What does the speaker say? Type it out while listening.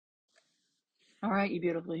All right, you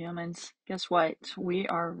beautiful humans. Guess what? We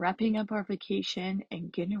are wrapping up our vacation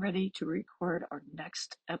and getting ready to record our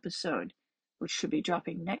next episode, which should be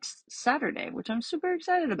dropping next Saturday, which I'm super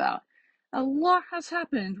excited about. A lot has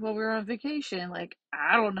happened while we were on vacation. Like,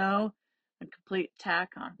 I don't know, a complete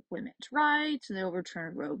attack on women's rights and the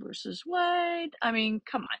overturn of Roe versus Wade. I mean,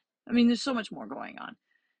 come on. I mean, there's so much more going on.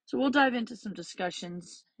 So we'll dive into some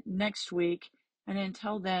discussions next week. And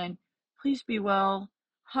until then, please be well.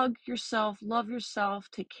 Hug yourself, love yourself,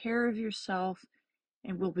 take care of yourself,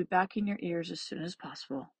 and we'll be back in your ears as soon as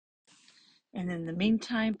possible. And in the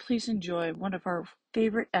meantime, please enjoy one of our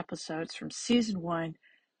favorite episodes from season 1,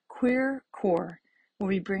 Queer Core, where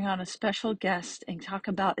we bring on a special guest and talk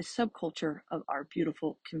about a subculture of our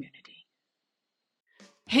beautiful community.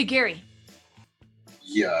 Hey, Gary.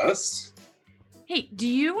 Yes. Hey, do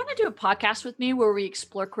you want to do a podcast with me where we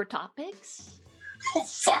explore queer topics? Oh,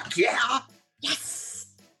 fuck yeah. Yes.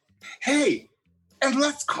 Hey, and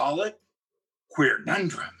let's call it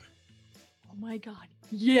Queernundrum. Oh my God.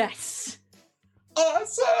 Yes.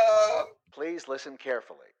 Awesome. Please listen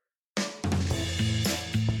carefully.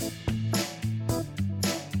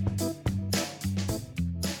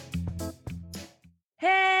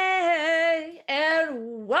 Hey,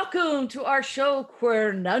 and welcome to our show,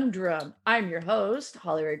 Queernundrum. I'm your host,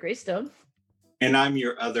 Holly Ray Greystone. And I'm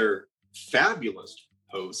your other fabulous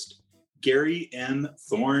host, Gary M.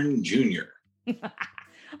 Thorne Jr.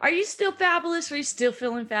 Are you still fabulous? Are you still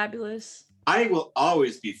feeling fabulous? I will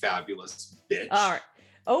always be fabulous, bitch. All right.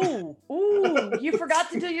 Oh, you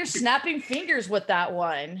forgot to do your snapping fingers with that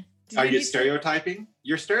one. Are you stereotyping?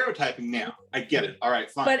 You're stereotyping now. I get it. All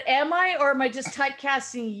right, fine. But am I, or am I just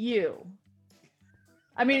typecasting you?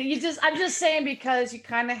 I mean, I'm just saying because you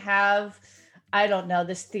kind of have, I don't know,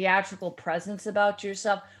 this theatrical presence about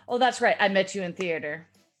yourself. Oh, that's right. I met you in theater.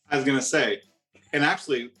 I was going to say, and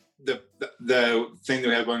actually the thing that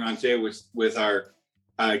we have going on today with our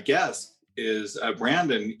guest is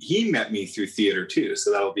Brandon. He met me through theater too.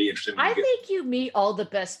 So that'll be interesting. I think you meet all the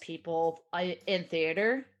best people in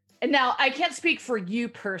theater. And now I can't speak for you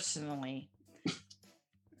personally,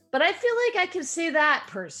 but I feel like I can say that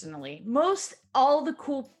personally. All the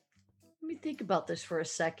cool, let me think about this for a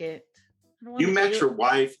second. You met your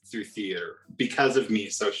wife through theater because of me.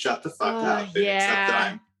 So shut the fuck up.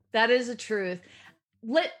 Yeah, that is the truth.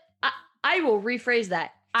 I will rephrase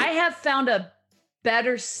that. I have found a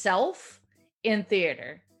better self in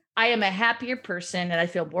theater. I am a happier person and I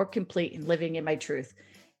feel more complete in living in my truth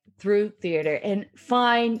through theater. And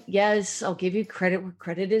fine, yes, I'll give you credit where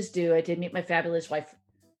credit is due. I did meet my fabulous wife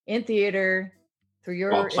in theater through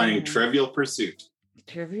your while playing Trivial Pursuit.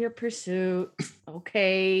 Trivial Pursuit.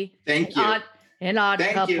 Okay. Thank you. An odd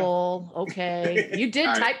Thank couple. You. Okay. You did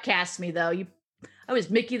typecast me though. I was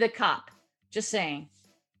Mickey the cop. Just saying.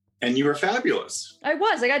 And you were fabulous. I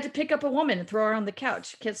was. I got to pick up a woman and throw her on the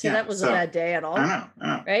couch. Can't say that was a bad day at all. I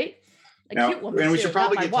know. Right? Cute woman. And we should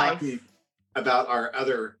probably get talking about our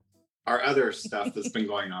other stuff that's been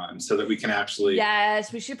going on so that we can actually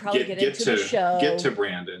we should probably get into the show. Get to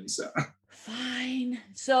Brandon. So fine.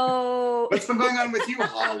 So what's been going on with you,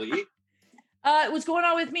 Holly? What's going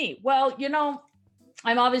on with me? Well,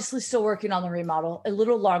 I'm obviously still working on the remodel a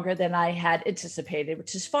little longer than I had anticipated,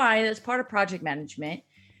 which is fine. It's part of project management.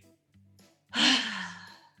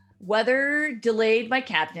 Weather delayed my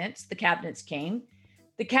cabinets. The cabinets came.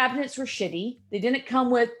 The cabinets were shitty. They didn't come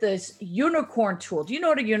with this unicorn tool. Do you know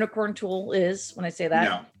what a unicorn tool is when I say that?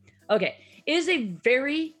 No. Okay. It is a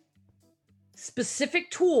very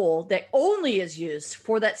specific tool that only is used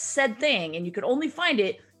for that said thing. And you could only find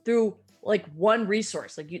it through like one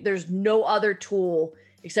resource. There's no other tool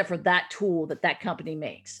except for that tool that company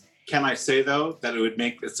makes. Can I say though, that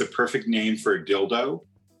it's a perfect name for a dildo?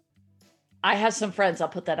 I have some friends. I'll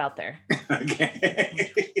put that out there.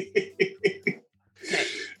 Okay.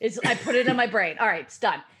 I put it in my brain. All right, it's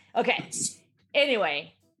done. Okay.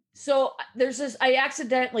 Anyway, so there's this, I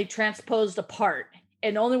accidentally transposed a part.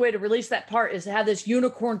 And the only way to release that part is to have this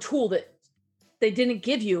unicorn tool that they didn't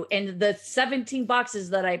give you. And the 17 boxes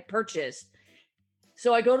that I purchased.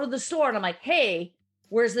 So I go to the store and I'm like, hey,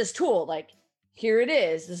 where's this tool? Like, here it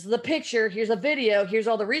is. This is the picture. Here's a video. Here's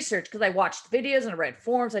all the research. Because I watched videos and I read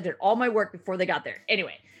forums. I did all my work before they got there.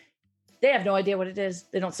 Anyway, they have no idea what it is.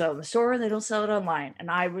 They don't sell it in the store. And they don't sell it online. And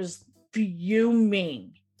I was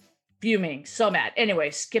fuming. So mad. Anyway,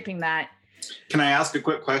 skipping that. Can I ask a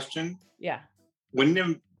quick question? Yeah. Wouldn't it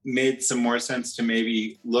have made some more sense to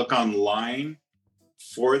maybe look online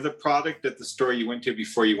for the product at the store you went to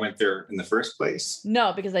before you went there in the first place?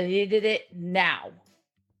 No, because I needed it now.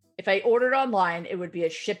 If I ordered online, it would be a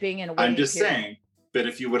shipping and a waiting I'm just period. saying, but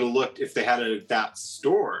if you would have looked, if they had it at that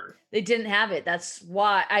store. They didn't have it. That's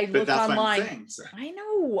why I But looked that's what I'm online. saying. So- I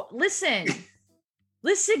know.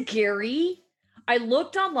 Listen, Gary. I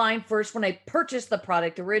looked online first when I purchased the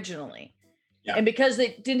product originally. Yeah. And because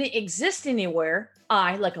it didn't exist anywhere,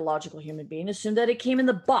 I, like a logical human being, assumed that it came in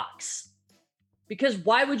the box. Because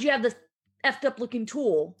why would you have the effed up looking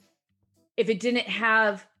tool if it didn't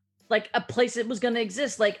have like a place it was going to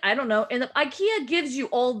exist? Like, I don't know. And IKEA gives you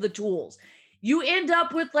all the tools. You end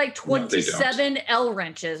up with like 27 L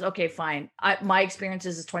wrenches. Okay, fine. My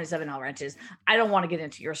experiences is 27 L wrenches. I don't want to get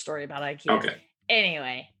into your story about IKEA. Okay.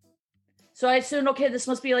 Anyway. So I assumed, okay, this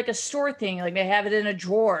must be like a store thing. Like they have it in a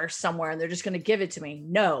drawer somewhere and they're just going to give it to me.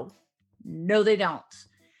 No, they don't.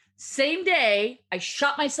 Same day, I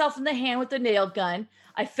shot myself in the hand with a nail gun.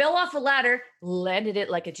 I fell off a ladder, landed it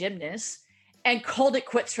like a gymnast, and called it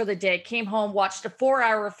quits for the day. Came home, watched a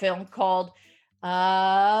 4-hour film called,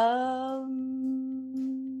 I'll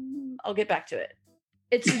get back to it.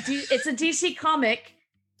 It's a DC comic.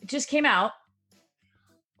 It just came out.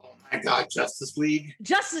 Oh my God, Justice League.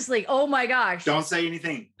 Oh my gosh. Don't say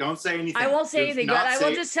anything. I won't say anything, but I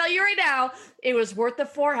will just tell you right now, it was worth the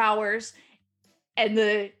 4 hours. And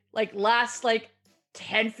the last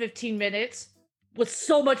 10, 15 minutes was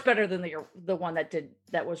so much better than the one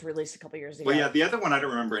that was released a couple years ago. Well, yeah, the other one I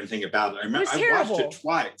don't remember anything about. I watched it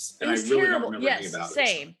twice, and I really don't remember anything about it.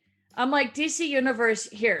 Same. I'm like, DC Universe,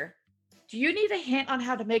 here. Do you need a hint on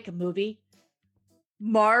how to make a movie?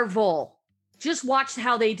 Marvel. Just watch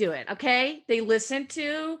how they do it, okay? They listen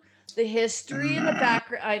to the history and the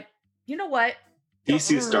background. You know what?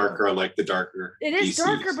 DC is darker. I like the darker. It is DCs.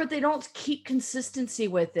 darker, but they don't keep consistency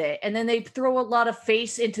with it. And then they throw a lot of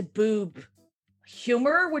face into boob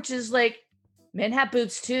humor, which is like, men have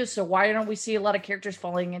boobs too. So why don't we see a lot of characters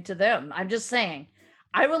falling into them? I'm just saying.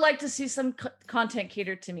 I would like to see some content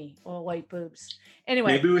catered to me. Oh, white boobs.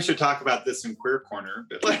 Anyway. Maybe we should talk about this in Queer Corner,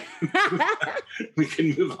 but we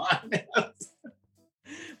can move on now.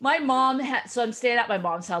 My mom so I'm staying at my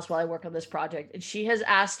mom's house while I work on this project, and she has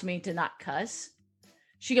asked me to not cuss.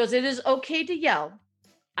 She goes, it is okay to yell.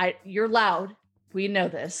 You're loud. We know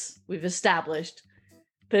this. We've established.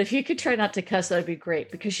 But if you could try not to cuss, that'd be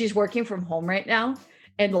great, because she's working from home right now.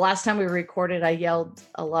 And the last time we recorded, I yelled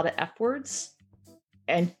a lot of F words.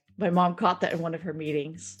 And my mom caught that in one of her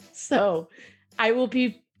meetings. So I will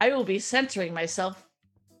be censoring myself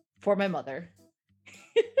for my mother.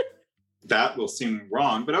 That will seem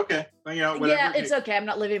wrong, but okay. Well, whatever. Yeah, it's okay. I'm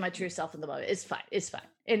not living my true self in the moment. It's fine.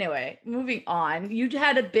 Anyway, moving on. You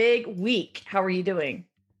had a big week. How are you doing?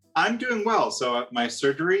 I'm doing well. So my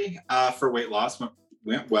surgery for weight loss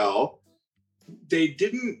went well. They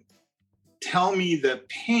didn't tell me the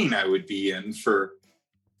pain I would be in for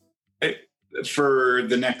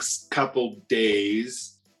the next couple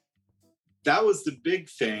days. That was the big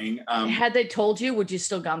thing. Had they told you, would you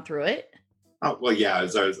still gone through it? Oh, well, yeah, I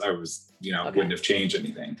was Okay. wouldn't have changed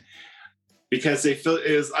anything, because they feel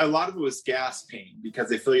a lot of it was gas pain, because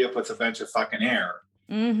they fill you up with a bunch of fucking air.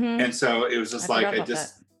 Mm-hmm. And so it was just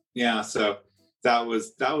so that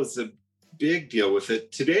was a big deal with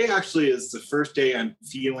it. Today actually is the first day I'm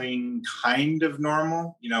feeling kind of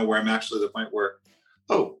normal, where I'm actually at the point where,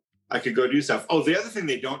 I could go do stuff. Oh, the other thing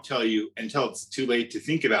they don't tell you until it's too late to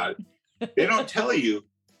think about it, they don't tell you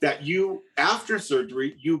that after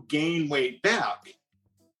surgery, you gain weight back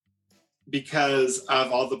because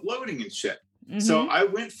of all the bloating and shit. Mm-hmm. So I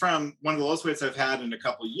went from one of the lowest weights I've had in a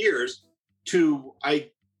couple of years to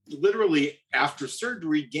I literally after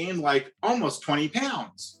surgery gained almost 20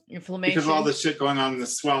 pounds. Inflammation. Because of all the shit going on, the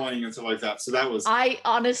swelling and stuff like that. So that was... I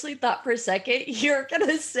honestly thought for a second you're going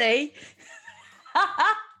to say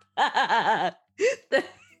that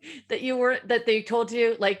they told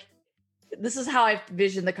you, this is how I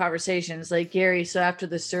vision the conversations. Gary, so after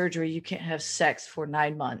the surgery, you can't have sex for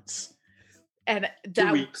 9 months. And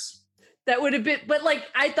 2 weeks. That would have been, but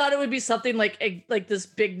I thought it would be something like this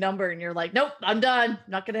big number. And you're like, nope, I'm done.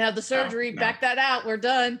 Not going to have the surgery. No. Back that out. We're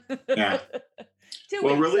done. Yeah. 2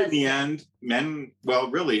 well, weeks, really, in the end,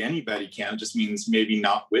 really anybody can. It just means maybe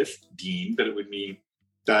not with Dean, but it would mean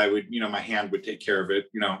that I would, my hand would take care of it.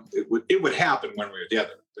 It would happen one way or the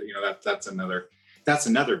other. But that's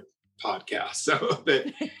another podcast. So,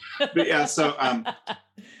 but yeah. So,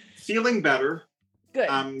 feeling better. Good.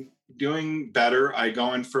 I'm doing better. I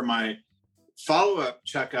go in for my follow-up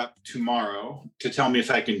checkup tomorrow to tell me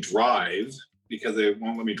if I can drive, because they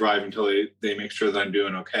won't let me drive until they make sure that I'm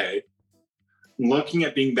doing okay. I'm looking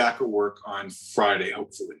at being back at work on Friday,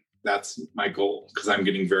 hopefully. That's my goal, because I'm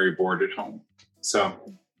getting very bored at home.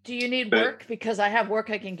 So, do you need work? Because I have work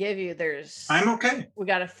I can give you. I'm okay. We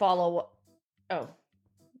got to follow. Oh,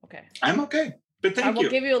 okay. I'm okay. But thank you. I will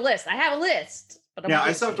give you a list. I have a list. But yeah,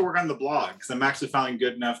 I still have to work on the blog because I'm actually finally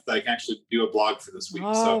good enough that I can actually do a blog for this week.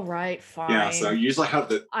 Oh, right, fine. Yeah, so usually have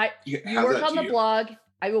the you work on the blog.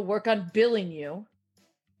 I will work on billing you,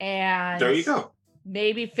 and there you go.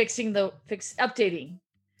 Maybe updating.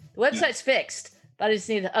 The website's fixed, but I just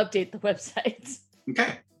need to update the website.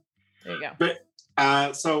 Okay. There you go.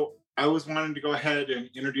 But so I was wanting to go ahead and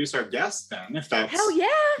introduce our guest then, if that's hell yeah.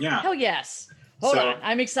 Yeah. Hell yes. Hold on.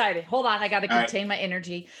 I'm excited. Hold on. I got to contain my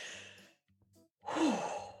energy.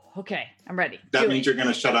 Okay, I'm ready. That means you're going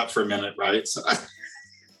to shut up for a minute, right? So.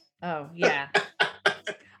 Oh, yeah.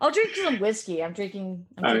 I'll drink some whiskey. I'm drinking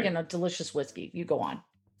a delicious whiskey. You go on.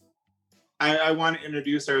 I want to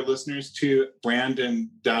introduce our listeners to Brandon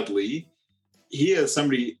Dudley. He is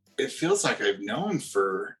somebody it feels like I've known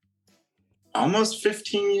for almost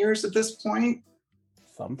 15 years at this point.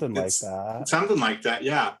 Something like that. Something like that,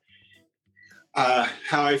 yeah.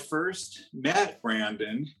 How I first met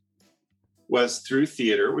Brandon was through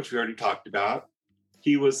theater, which we already talked about.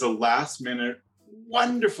 He was the last-minute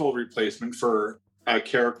wonderful replacement for a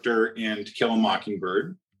character in To Kill a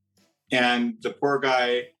Mockingbird. And the poor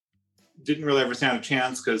guy didn't really ever stand a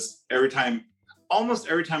chance because almost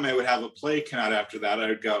every time I would have a play come out after that, I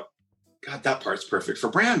would go, God, that part's perfect for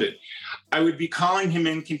Brandon. I would be calling him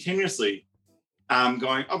in continuously,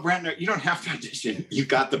 going, oh, Brandon, you don't have to audition. You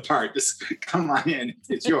got the part. Just come on in.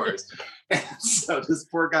 It's yours. And so this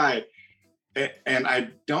poor guy, and I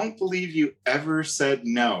don't believe you ever said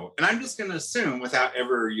no. And I'm just going to assume, without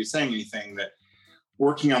ever you saying anything, that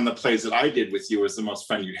working on the plays that I did with you was the most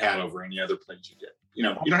fun you'd had over any other plays you did. You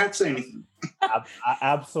know, you don't have to say anything.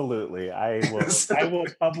 Absolutely. I will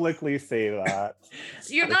publicly say that.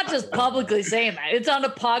 You're not just publicly saying that. It's on a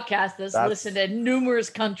podcast that's listened in numerous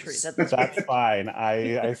countries. That's fine.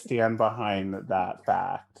 I stand behind that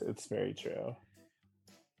fact. It's very true.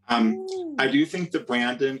 I do think that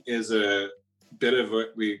Brandon is a bit of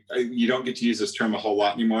you don't get to use this term a whole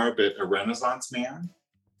lot anymore, but a Renaissance man.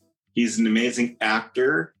 He's an amazing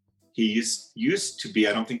actor. He used to be,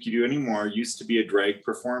 I don't think you do anymore, used to be a drag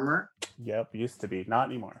performer. Yep, used to be. Not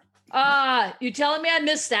anymore. You telling me I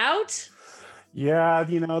missed out? Yeah,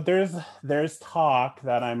 there's talk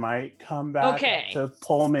that I might come back to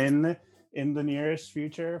Pullman in the nearest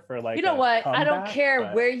future for like. You know what? I don't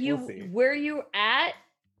care where you're at.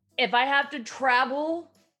 If I have to travel,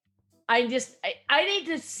 I need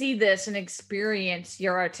to see this and experience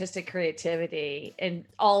your artistic creativity in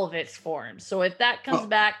all of its forms. So if that comes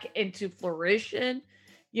back into fruition,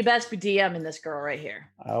 you best be DMing this girl right here.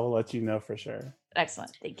 I will let you know for sure.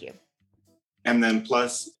 Excellent. Thank you. And then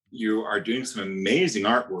plus you are doing some amazing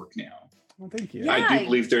artwork now. Well, thank you. Yeah, I do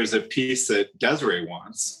believe there's a piece that Desiree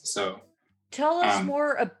wants. So tell us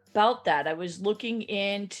more about that. I was looking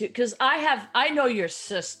into, because I know your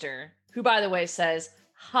sister, who by the way says,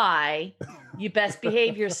 hi, you best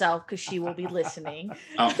behave yourself because she will be listening.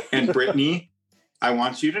 And Brittany, I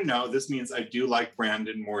want you to know this means I do like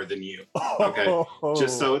Brandon more than you. Okay,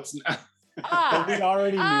 just so it's. We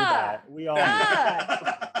already knew that. We all knew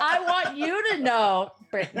that. I want you to know,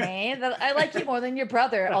 Brittany, that I like you more than your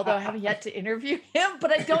brother. Although I haven't yet to interview him,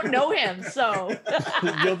 but I don't know him, so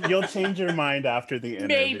you'll change your mind after the interview.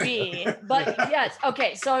 Maybe, but yes.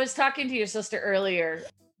 Okay, so I was talking to your sister earlier,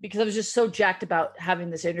 because I was just so jacked about having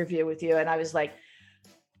this interview with you. And I was like,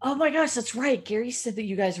 oh my gosh, that's right. Gary said that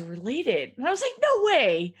you guys are related. And I was like, no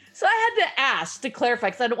way. So I had to ask to clarify,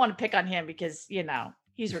 because I don't want to pick on him because,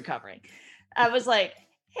 he's recovering. I was like,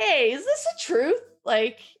 hey, is this the truth?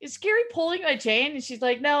 Like, is Gary pulling my chain? And she's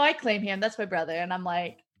like, no, I claim him. That's my brother. And I'm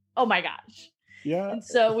like, oh my gosh. Yeah. And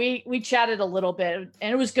so we chatted a little bit,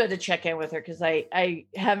 and it was good to check in with her because I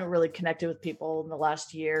haven't really connected with people in the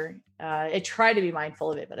last year. I try to be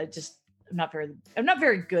mindful of it, but I'm not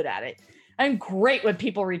very good at it. I'm great when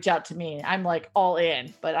people reach out to me. I'm like all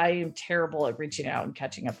in, but I am terrible at reaching out and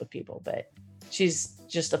catching up with people. But she's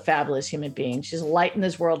just a fabulous human being. She's a light in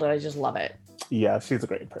this world, and I just love it. Yeah, she's a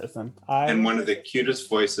great person. And one of the cutest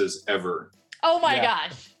voices ever. Oh my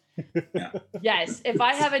gosh. Yeah. Yes, if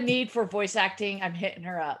I have a need for voice acting, I'm hitting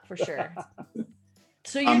her up for sure.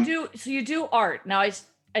 So you do art. Now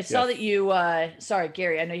I saw that you sorry,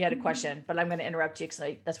 Gary, I know you had a question, but I'm going to interrupt you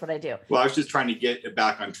because that's what I do. Well, I was just trying to get it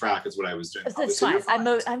back on track is what I was doing. That's fine.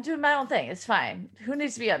 I'm doing my own thing. It's fine. Who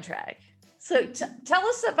needs to be on track? So tell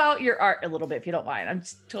us about your art a little bit, if you don't mind. I'm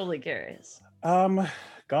just totally curious.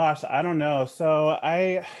 Gosh, I don't know. So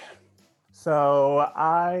I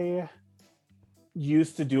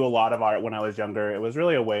used to do a lot of art when I was younger. It was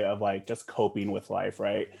really a way of like just coping with life,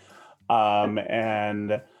 right?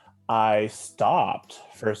 And I stopped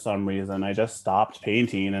for some reason. I just stopped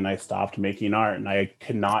painting and I stopped making art, and I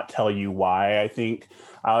could not tell you why. I think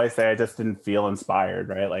I always say I just didn't feel inspired,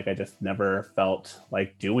 right? Like I just never felt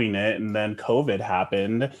like doing it. And then COVID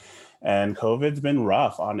happened, and COVID's been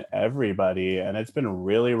rough on everybody, and it's been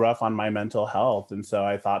really rough on my mental health. And so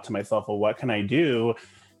I thought to myself, well, what can I do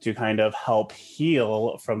to kind of help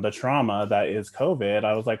heal from the trauma that is COVID?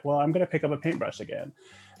 I was like, well, I'm going to pick up a paintbrush again.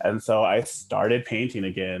 And so I started painting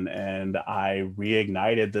again, and I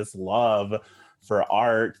reignited this love for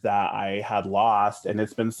art that I had lost. And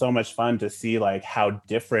it's been so much fun to see like how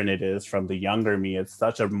different it is from the younger me. It's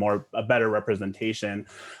such a better representation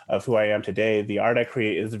of who I am today. The art I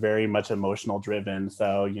create is very much emotional driven.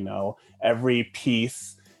 So, you know, every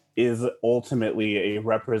piece is ultimately a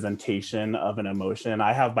representation of an emotion.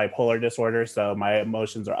 I have bipolar disorder, so my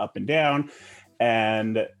emotions are up and down.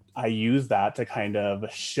 And I use that to kind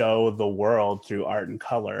of show the world through art and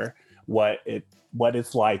color what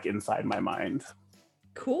it's like inside my mind.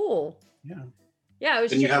 Cool. Yeah. Yeah, I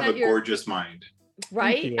was. And you have a your, gorgeous mind,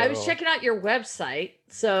 right? I was checking out your website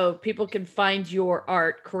so people can find your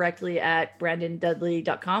art correctly at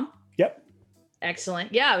brandondudley.com. Yep.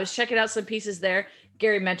 Excellent. Yeah, I was checking out some pieces there.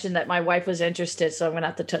 Gary mentioned that my wife was interested, so I'm gonna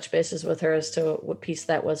have to touch bases with her as to what piece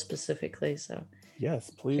that was specifically. So yes,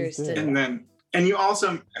 please do. And you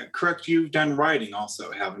also, correct, you've done writing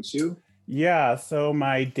also, haven't you? Yeah, so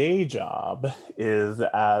my day job is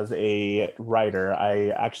as a writer.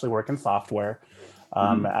 I actually work in software.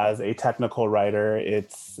 As a technical writer,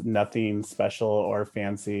 it's nothing special or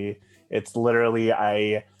fancy. It's literally,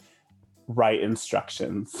 I write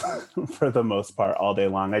instructions for the most part all day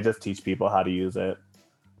long. I just teach people how to use it.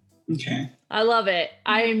 Okay. I love it.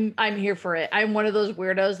 I'm here for it. I'm one of those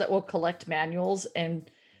weirdos that will collect manuals and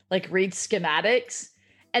like read schematics.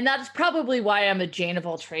 And that's probably why I'm a Jane of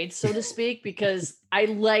all trades, so to speak, because I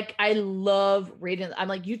love reading. I'm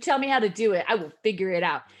like, you tell me how to do it, I will figure it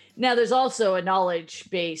out. Now, there's also a knowledge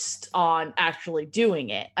based on actually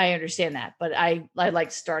doing it. I understand that, but I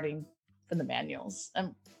like starting from the manuals.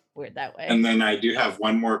 I'm weird that way. And then I do have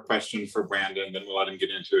one more question for Brandon, then we'll let him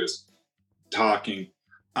get into his talking.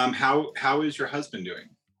 How is your husband doing?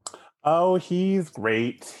 Oh, he's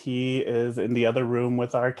great. He is in the other room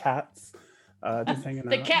with our cats. Just hanging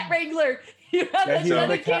the out. Cat Wrangler. You have a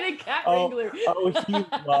dedicated cat wrangler. He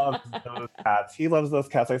loves those cats. He loves those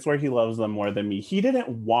cats. I swear he loves them more than me. He didn't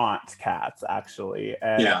want cats, actually.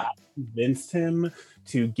 And I convinced him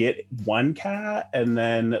to get one cat. And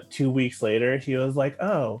then 2 weeks later, he was like,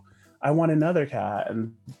 oh, I want another cat.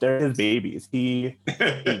 And they're his babies. He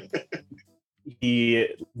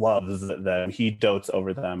loves them. He dotes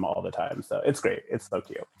over them all the time. So it's great. It's so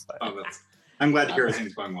cute. But I'm glad to hear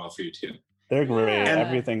everything's going well for you too. They're great. Yeah.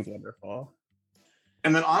 Everything's wonderful.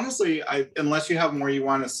 And then honestly, unless you have more you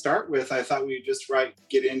want to start with, I thought we'd just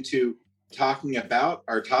get into talking about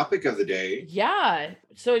our topic of the day. Yeah.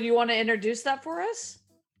 So do you want to introduce that for us?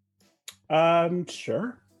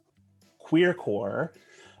 Sure. Queercore.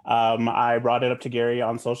 I brought it up to Gary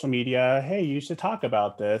on social media. Hey, you should talk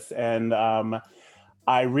about this. And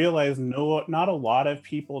I realized not a lot of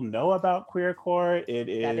people know about queercore. It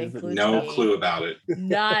is no clue about it.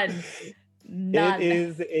 None. It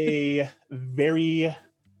is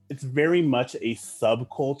it's very much a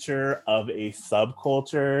subculture of a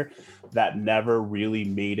subculture that never really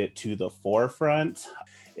made it to the forefront.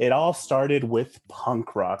 It all started with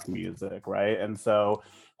punk rock music, right? And so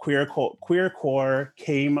queercore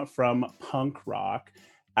came from punk rock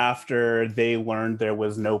after they learned there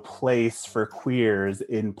was no place for queers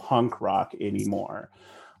in punk rock anymore.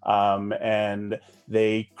 And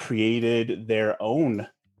they created their own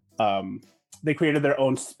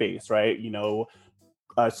space, right? You know,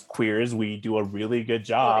 us queers, we do a really good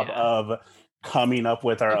job of coming up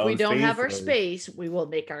with our own spaces. If we don't have our space, we will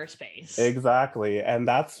make our space. Exactly. And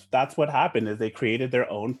that's what happened is they created their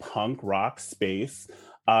own punk rock space.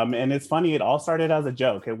 And it's funny, it all started as a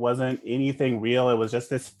joke. It wasn't anything real. It was just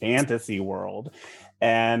this fantasy world.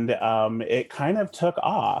 And it kind of took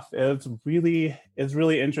off. It's really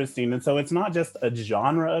interesting. And so it's not just a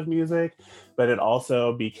genre of music, but it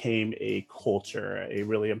also became a culture, a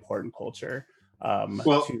really important culture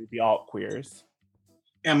to the alt queers.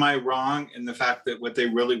 Am I wrong in the fact that what they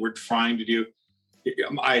really were trying to do?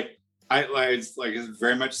 I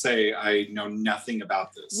very much say I know nothing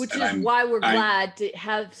about this, which is why we're glad to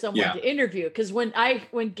have someone to interview. Because when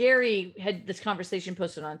Gary had this conversation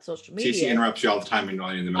posted on social media, Cece interrupts you all the time in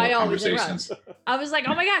the middle of conversations. I was like,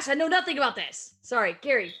 oh my gosh, I know nothing about this. Sorry,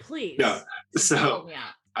 Gary, please. No, so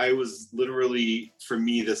I was literally, for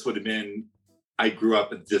me, this would have been, I grew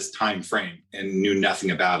up at this time frame and knew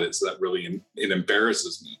nothing about it, so that really it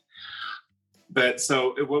embarrasses me. But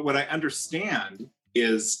so what I understand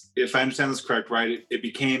is, if I understand this correct, right, it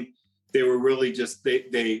became they were really just,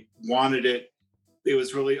 they wanted it. It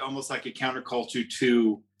was really almost like a counterculture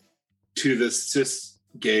to the cis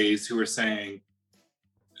gays who were saying,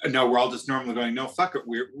 no, we're all just normally going, no, fuck it.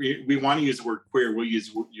 We want to use the word queer. We'll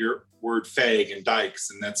use your word fag and dykes.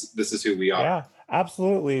 And this is who we are. Yeah,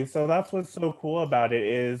 absolutely. So that's what's so cool about it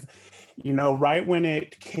is, you know, right when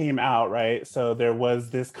it came out, right? So there was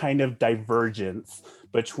this kind of divergence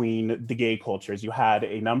between the gay cultures. You had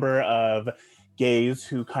a number of gays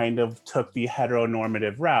who kind of took the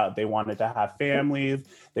heteronormative route. They wanted to have families.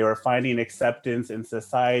 They were finding acceptance in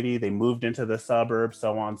society. They moved into the suburbs,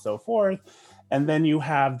 so on and so forth. And then you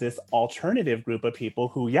have this alternative group of people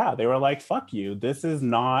who, yeah, they were like, fuck you. This is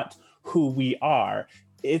not who we are.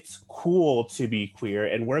 It's cool to be queer,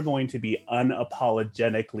 and we're going to be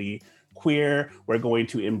unapologetically queer. We're going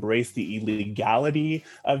to embrace the illegality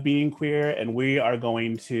of being queer, and we are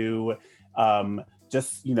going to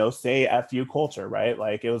just, you know, say F you culture, right?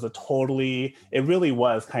 Like it really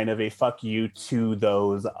was kind of a fuck you to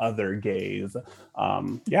those other gays.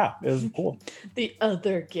 Yeah, it was cool. The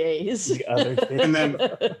other gays. The other gays. And then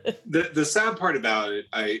the sad part about it,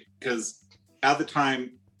 because at the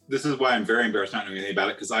time, this is why I'm very embarrassed not knowing anything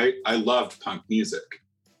about it, because I loved punk music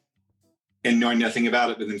and knowing nothing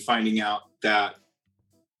about it, but then finding out that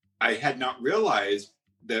I had not realized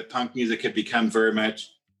that punk music had become very much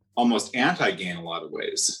almost anti-gay in a lot of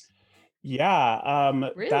ways. Yeah.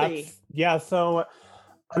 Really? So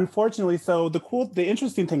unfortunately, the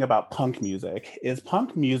interesting thing about punk music is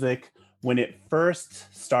punk music, when it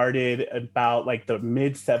first started about like the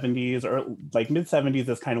mid 70s or like mid 70s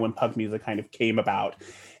is kind of when punk music kind of came about.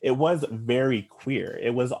 It was very queer.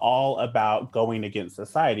 It was all about going against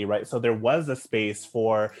society, right? So there was a space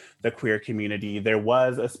for the queer community. There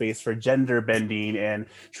was a space for gender bending and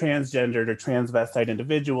transgendered or transvestite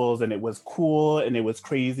individuals, and it was cool and it was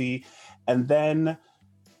crazy. And then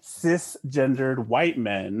cisgendered white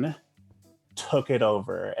men took it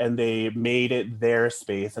over and they made it their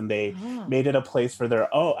space, and they made it a place for their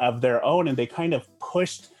own, and they kind of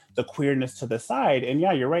pushed the queerness to the side. And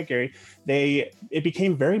yeah, you're right, Gary. It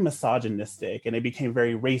became very misogynistic and it became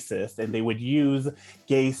very racist, and they would use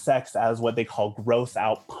gay sex as what they call gross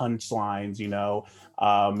out punchlines, you know.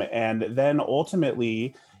 And then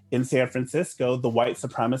ultimately in San Francisco, the white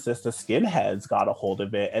supremacists, the skinheads, got a hold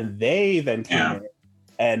of it, and they then came in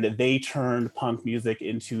and they turned punk music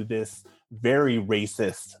into this very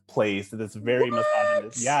racist place, this very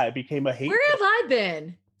misogynist. Yeah, it became a hate. Where have I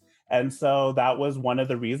been? And so that was one of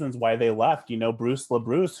the reasons why they left. You know, Bruce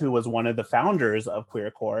LaBruce, who was one of the founders of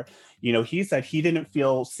queercore, you know, he said he didn't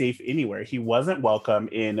feel safe anywhere. He wasn't welcome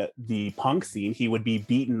in the punk scene. He would be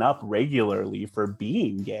beaten up regularly for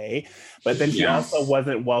being gay. But then he also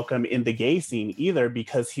wasn't welcome in the gay scene either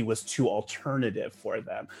because he was too alternative for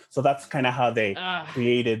them. So that's kind of how they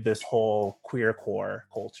created this whole queercore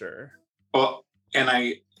culture. Well, and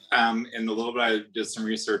in the little bit I did some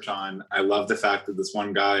research on, I love the fact that this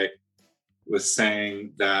one guy was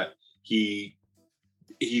saying that he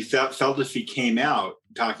felt if he came out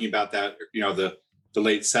talking about that, you know, the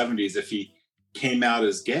late 70s, if he came out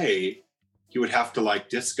as gay, he would have to like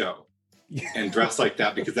disco and dress like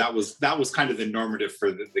that, because that was kind of the normative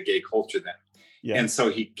for the gay culture then. Yeah. And so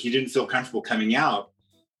he didn't feel comfortable coming out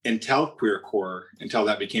until queercore, until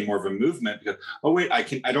that became more of a movement, because, oh wait,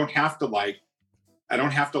 I don't have to like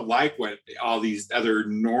what all these other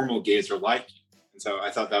normal gays are like. And so I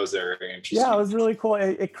thought that was very interesting. Yeah, it was really cool.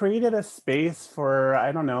 It created a space for,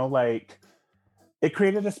 it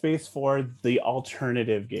created a space for the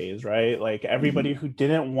alternative gays, right? Like everybody who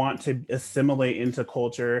didn't want to assimilate into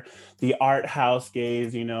culture, the art house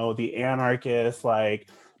gays, you know, the anarchists, like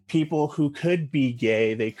people who could be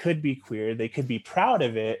gay, they could be queer, they could be proud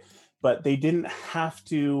of it, but they didn't have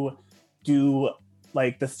to do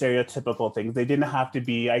like the stereotypical things. They didn't have to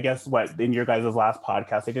be, I guess, what in your guys' last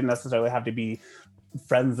podcast, they didn't necessarily have to be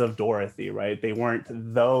friends of Dorothy, right? They weren't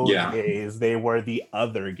those gays, they were the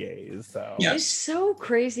other gays. So it's so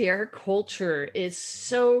crazy. Our culture is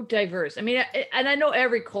so diverse. I mean, and I know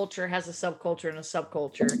every culture has a subculture and a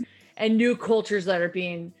subculture, and new cultures that are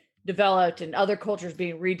being developed and other cultures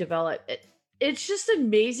being redeveloped. It's just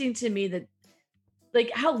amazing to me that,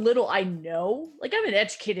 like, how little I know. Like, I'm an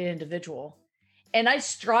educated individual, and I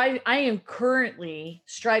am currently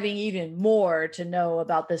striving even more to know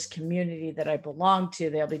about this community that I belong to,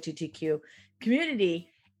 the LGBTQ community.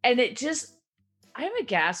 And I'm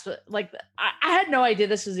aghast. Like, I had no idea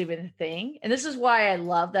this was even a thing. And this is why I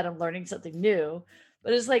love that I'm learning something new.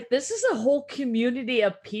 But it's like, this is a whole community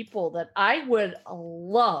of people that I would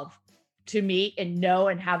love to meet and know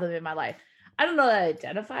and have them in my life. I don't know that I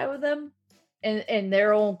identify with them in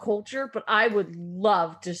their own culture, but I would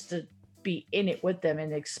love just to be in it with them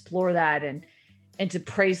and explore that and to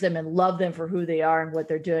praise them and love them for who they are and what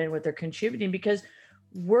they're doing, what they're contributing, because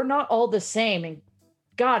we're not all the same. And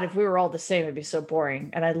God, if we were all the same, it'd be so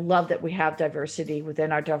boring. And I love that we have diversity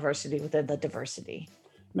within our diversity within the diversity.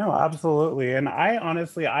 No, absolutely. And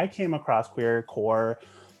I came across queercore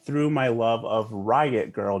through my love of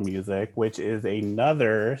Riot Girl music, which is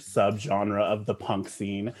another subgenre of the punk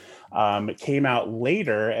scene. It came out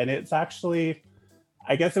later, and it's actually,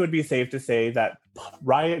 I guess it would be safe to say that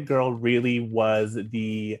Riot Girl really was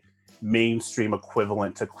the mainstream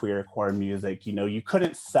equivalent to queercore music. You know, you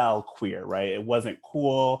couldn't sell queer, right? It wasn't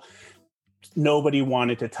cool. Nobody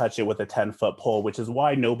wanted to touch it with a 10-foot pole, which is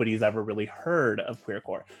why nobody's ever really heard of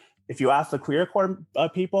queercore. If you ask the queercore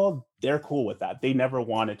people, they're cool with that. They never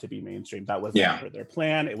wanted to be mainstream. That was never their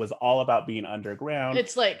plan. It was all about being underground.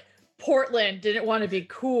 It's like Portland didn't want to be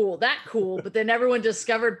cool, but then everyone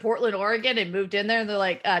discovered Portland, Oregon, and moved in there, and they're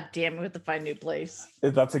like, ah, damn, we have to find a new place.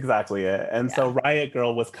 That's exactly it. And so Riot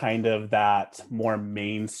Girl was kind of that more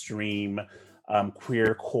mainstream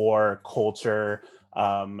queercore culture.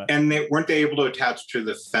 And weren't they able to attach to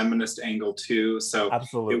the feminist angle too? So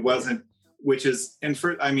absolutely. It wasn't, which is, and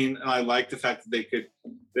I like the fact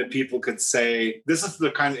that people could say, this is the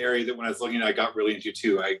kind of area that when I was looking at, I got really into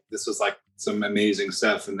too. This was like some amazing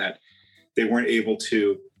stuff, and that they weren't able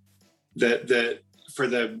to, for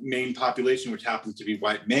the main population, which happens to be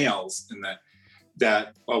white males, and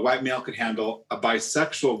that a white male could handle a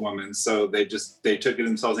bisexual woman. So they took it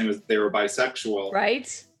themselves and they were bisexual.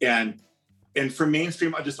 Right. And for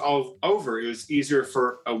mainstream, just all over, it was easier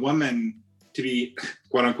for a woman to be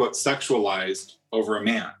quote unquote sexualized over a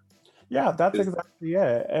man. Yeah, that's exactly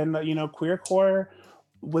it. And queercore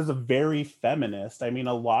was very feminist. I mean,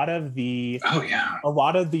 a lot of the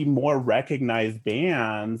more recognized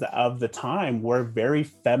bands of the time were very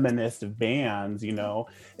feminist bands.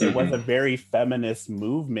 It was a very feminist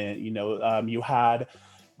movement. You had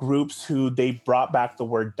groups who they brought back the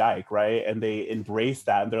word dyke, right? And they embraced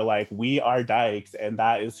that, and they're like, we are dykes, and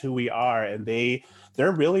that is who we are. And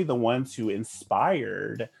they're really the ones who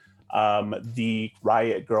inspired the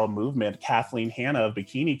Riot Girl movement. Kathleen Hanna of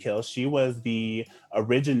Bikini Kill, she was the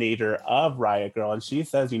originator of Riot Girl, and she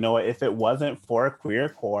says, if it wasn't for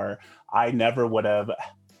queercore, I never would have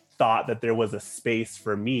thought that there was a space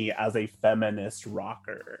for me as a feminist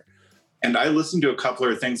rocker. And I listened to a couple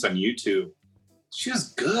of things on YouTube. She was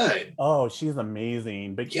good. Oh, she's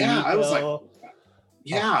amazing. Bikini Kill, I was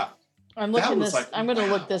like, I'm looking this. I'm going to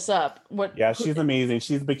look this up. Yeah, she's amazing.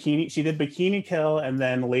 She did Bikini Kill, and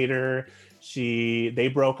then later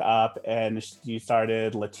they broke up, and she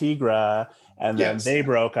started La Tigra, and then they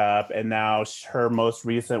broke up, and now her most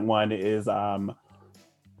recent one is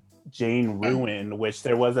Jane Ruin, which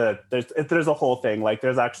there's a whole thing. Like,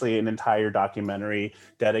 there's actually an entire documentary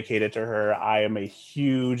dedicated to her. I am a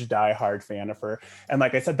huge diehard fan of her, and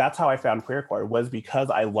like I said, that's how I found queercore, was because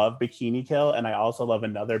I love Bikini Kill, and I also love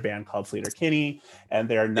another band called Sleater-Kinney, and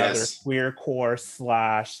they're another queercore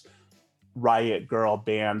 / Riot Girl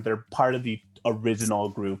band. They're part of the original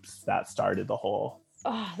groups that started the whole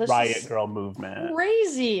Riot Girl movement.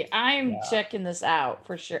 Crazy. I'm checking this out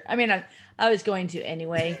for sure. I mean, I was going to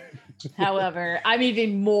anyway. However, I'm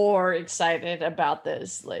even more excited about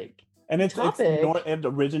this. And it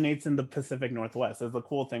originates in the Pacific Northwest. That's the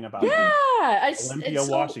cool thing about Olympia,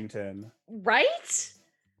 Washington. Right?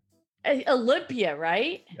 Olympia,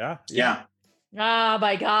 right? Yeah. Oh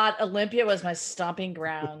my God, Olympia was my stomping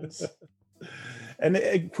grounds. And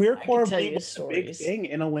queercore was a big thing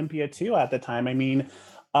in Olympia too at the time. I mean,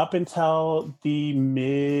 up until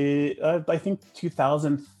the I think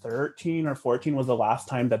 2013 or 14 was the last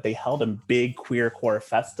time that they held a big queercore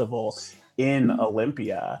festival in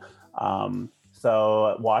Olympia.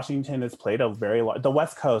 So Washington has played the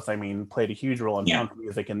West Coast, played a huge role in punk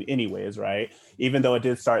music in any ways, right? Even though it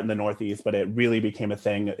did start in the Northeast, but it really became a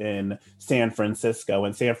thing in San Francisco,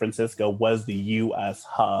 and San Francisco was the U.S.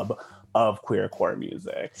 hub of queercore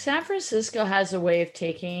music. San Francisco has a way of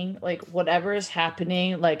taking whatever is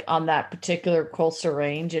happening on that particular coastal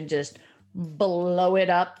range and just blow it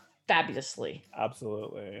up fabulously.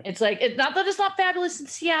 Absolutely. It's not that it's not fabulous in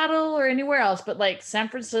Seattle or anywhere else, but San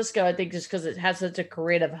Francisco, I think just because it has such a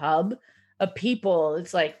creative hub of people,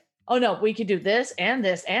 it's oh no, we could do this and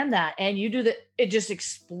this and that, and you do that, it just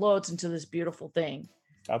explodes into this beautiful thing.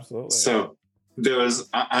 Absolutely. So there was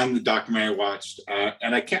on the documentary I watched,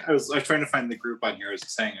 and I was trying to find the group on here as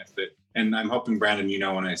saying it, and I'm hoping, Brandon,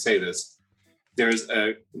 when I say this, there's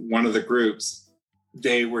one of the groups,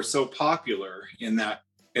 they were so popular in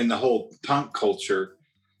the whole punk culture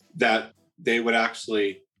that they would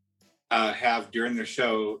actually have during their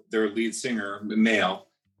show, their lead singer, male,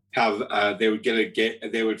 have they would get a gay,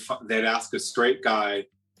 they'd ask a straight guy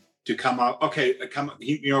to come up. Okay, come,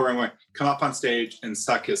 you know where I'm going. Come up on stage and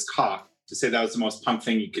suck his cock to say that was the most punk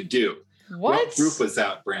thing you could do. What group was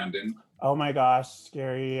that, Brandon? Oh my gosh,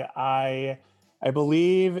 scary. I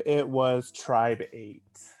believe it was Tribe 8.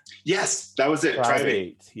 Yes, that was it. Tribe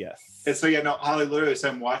 8. Yes. And so yeah, no, Holly, literally, so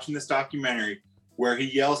I'm watching this documentary where he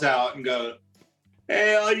yells out and goes,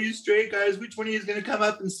 "Hey, all you straight guys, which one of you is going to come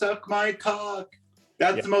up and suck my cock?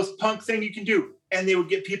 That's the most punk thing you can do." And they would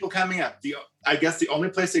get people coming up. I guess the only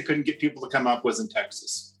place they couldn't get people to come up was in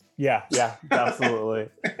Texas. Yeah, absolutely.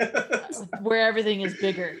 Where everything is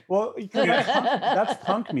bigger. Well, that's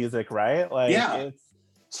punk music, right? Like, it's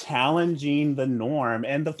challenging the norm.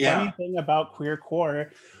 And the funny thing about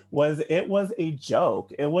queercore was it was a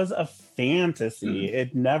joke. It was a fantasy. Mm-hmm.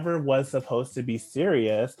 It never was supposed to be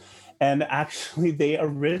serious. And actually, they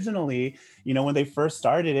originally, when they first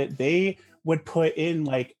started it, they would put in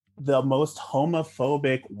like the most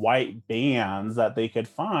homophobic white bands that they could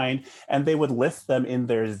find, and they would list them in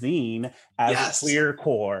their zine as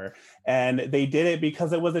queercore. And they did it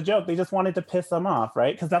because it was a joke. They just wanted to piss them off,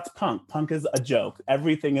 right? Because that's punk. Punk is a joke.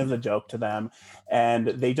 Everything is a joke to them. And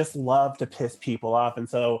they just love to piss people off. And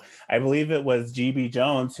so I believe it was G.B.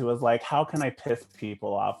 Jones who was like, how can I piss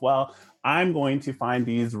people off? Well, I'm going to find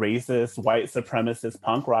these racist, white supremacist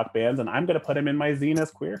punk rock bands, and I'm going to put them in my zine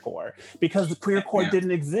as queercore, because the queercore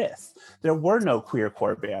didn't exist. There were no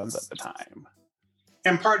queercore bands at the time.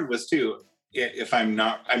 And part of it was too, if I'm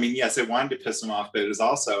not, I mean, yes, it wanted to piss them off, but it was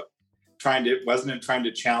also wasn't it trying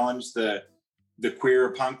to challenge the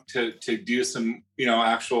queer punk to do some,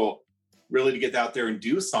 actual, really to get out there and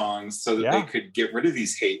do songs so that they could get rid of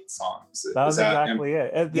these hate songs. That was exactly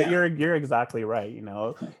it. You're exactly right.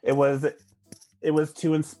 It was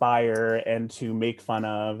to inspire and to make fun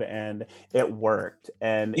of, and it worked,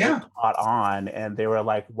 and it caught on, and they were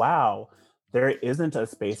like, wow, there isn't a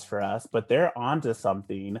space for us, but they're onto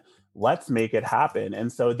something. Let's make it happen.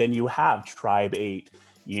 And so then you have Tribe 8,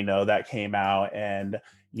 that came out, and,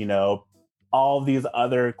 all these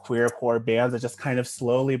other queercore bands that just kind of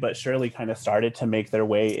slowly but surely kind of started to make their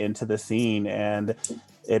way into the scene. And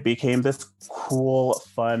it became this cool,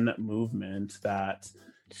 fun movement that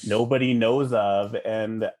nobody knows of.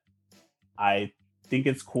 And I think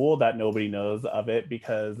it's cool that nobody knows of it,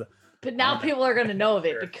 because... But now people are going to know of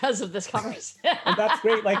it because of this conversation. And that's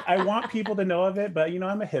great. Like, I want people to know of it, but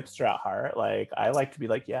I'm a hipster at heart. Like, I like to be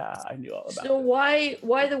like, yeah, I knew all about it. So why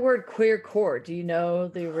the word queercore? Do you know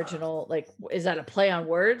the original? Like, is that a play on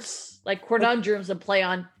words? Like, conundrums, a play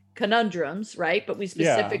on conundrums, right? But we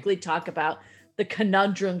specifically talk about the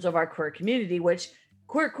conundrums of our queer community, which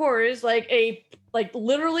queercore is like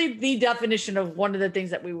literally the definition of one of the things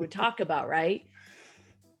that we would talk about, right?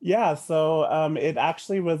 Yeah, so it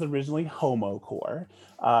actually was originally homocore,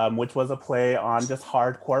 which was a play on just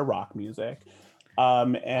hardcore rock music.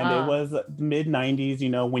 And it was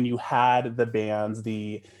mid-90s, when you had the bands,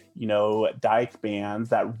 the, dyke bands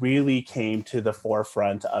that really came to the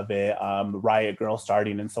forefront of it, Riot Grrrl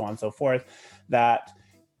starting and so on and so forth, that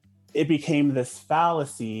it became this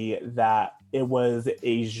fallacy that it was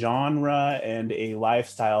a genre and a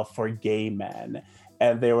lifestyle for gay men.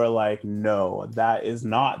 And they were like, no, that is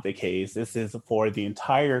not the case. This is for the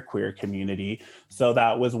entire queer community. So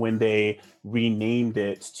that was when they renamed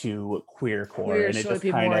it to queercore, and it just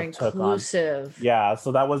kind of took inclusive. On. Yeah,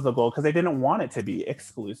 so that was the goal, because they didn't want it to be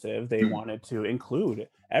exclusive. They wanted to include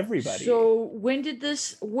everybody. So when did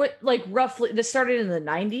this? Roughly? This started in the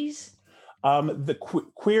 90s. The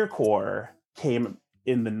queercore came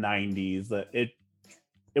in the 90s.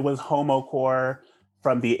 It was homocore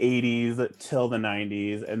from the 80s till the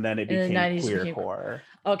 90s, and then it became queercore.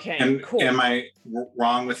 Okay, and cool. Am I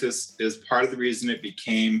wrong with this? Is part of the reason it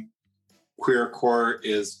became queercore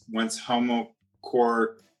is once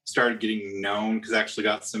homocore started getting known, because I actually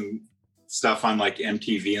got some stuff on like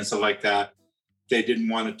MTV and stuff like that. They didn't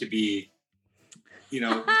want it to be, they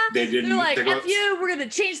didn't. They're like, F you, we're going to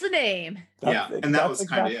change the name. And that was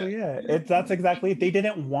kind of it. That's exactly it. They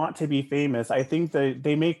didn't want to be famous. I think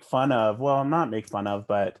they make fun of, well, not make fun of,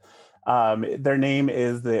 but their name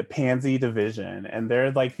is the Pansy Division, and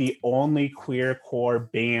they're like the only queercore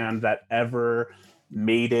band that ever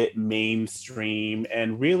made it mainstream.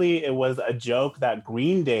 And really, it was a joke that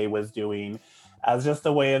Green Day was doing as just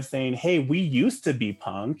a way of saying, hey, we used to be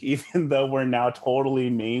punk, even though we're now totally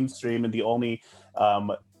mainstream and the only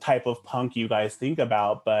type of punk you guys think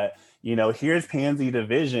about. But here's Pansy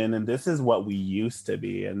Division, and this is what we used to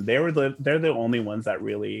be. And they're the only ones that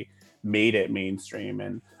really made it mainstream.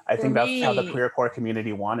 And I think that's how the queercore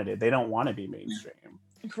community wanted it. They don't want to be mainstream.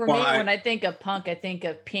 For me, when I think of punk, I think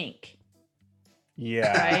of Pink.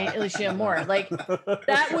 Yeah. right? Alicia Moore. Like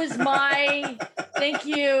that was my thank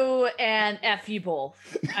you and F you both.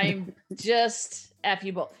 I'm just F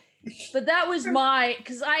you both. But that was my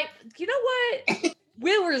because you know what?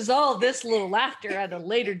 We'll resolve this little laughter at a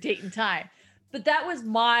later date and time. But that was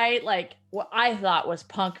my like what I thought was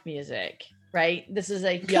punk music, right? This is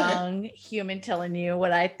a young human telling you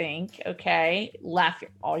what I think. Okay, laugh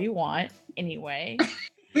all you want, anyway.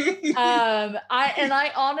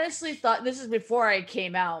 I honestly thought this is before I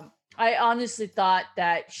came out. I honestly thought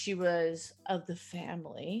that she was of the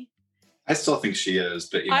family. I still think she is,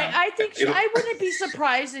 but I think I wouldn't be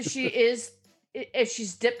surprised if she is if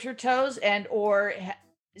she's dipped her toes and or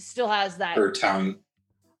still has that her tongue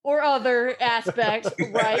or other aspects,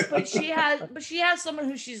 right? But she has someone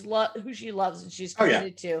who who she loves and she's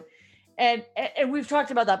committed to, and we've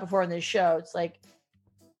talked about that before in this show. It's like,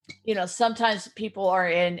 you know, sometimes people are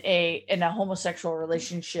in a homosexual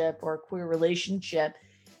relationship or a queer relationship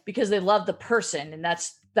because they love the person, and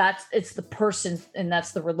that's it's the person and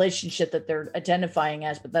that's the relationship that they're identifying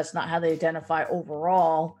as, but that's not how they identify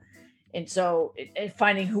overall. And so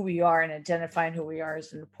finding who we are and identifying who we are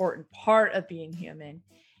is an important part of being human.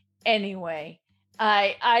 Anyway,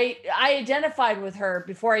 I identified with her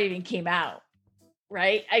before I even came out.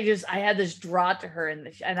 Right. I had this draw to her and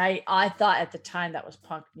I thought at the time that was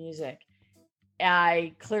punk music.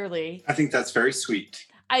 I think that's very sweet.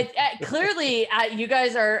 Clearly you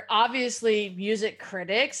guys are obviously music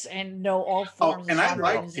critics and know all forms. And I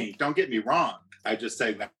like Pink. Don't get me wrong. I just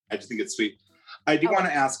say that. I just think it's sweet. I do want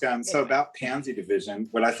to ask, so about Pansy Division,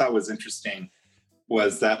 what I thought was interesting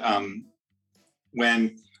was that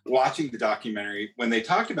when watching the documentary, when they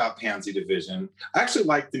talked about Pansy Division, I actually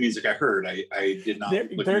liked the music I heard. I did not.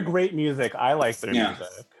 They're great music. I like their music.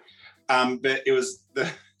 But it was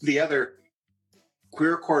the other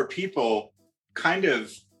queercore people kind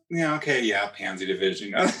of, Pansy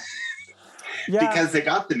Division, because they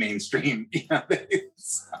got the mainstream.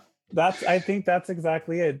 I think that's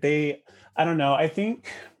exactly it. I don't know. I think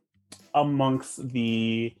amongst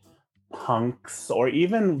the punks or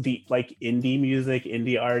even the like indie music,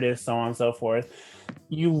 indie artists, so on and so forth,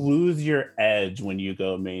 you lose your edge when you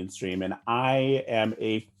go mainstream. And I am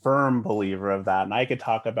a firm believer of that. And I could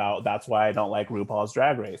talk about that's why I don't like RuPaul's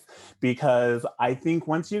Drag Race, because I think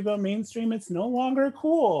once you go mainstream, it's no longer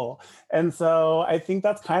cool. And so I think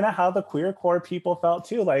that's kind of how the queercore people felt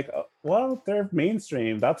too. Like, well, they're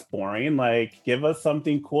mainstream. That's boring. Like, give us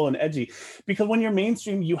something cool and edgy. Because when you're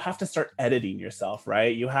mainstream, you have to start editing yourself,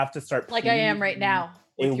 right? You have to start like I am right now.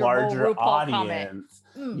 A larger audience.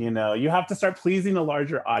 You know, you have to start pleasing a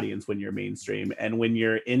larger audience when you're mainstream. And when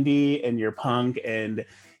you're indie and you're punk, and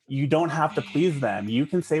you don't have to please them. You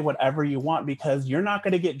can say whatever you want because you're not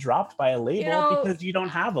going to get dropped by a label because you don't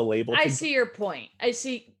have a label. I see your point. I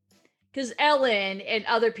see, because Ellen and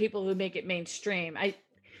other people who make it mainstream,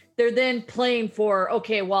 they're then playing for,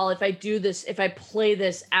 okay, well, if I do this, if I play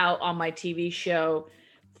this out on my TV show,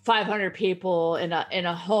 500 people in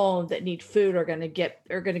a home that need food are going to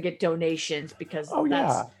get donations because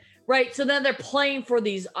right. So then they're playing for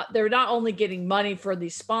these. They're not only getting money for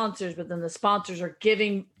these sponsors, but then the sponsors are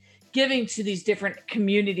giving to these different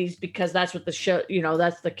communities because that's what the show.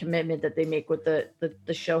 That's the commitment that they make with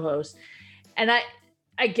the show host. And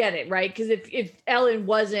I get it, right? Because if Ellen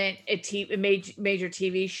wasn't a major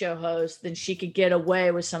TV show host, then she could get away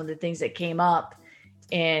with some of the things that came up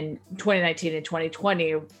in 2019 and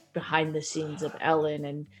 2020 behind the scenes of Ellen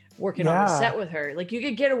and working on the set with her. Like, you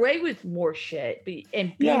could get away with more shit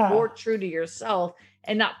and be more true to yourself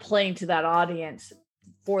and not playing to that audience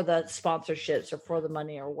for the sponsorships or for the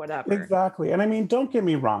money or whatever. Exactly. And I mean, don't get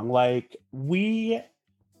me wrong. Like, we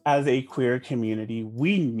as a queer community,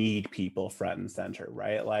 we need people front and center,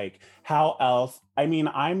 right? Like, how else? I mean,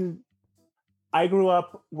 I grew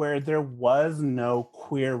up where there was no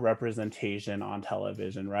queer representation on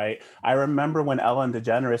television, right? I remember when Ellen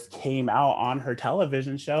DeGeneres came out on her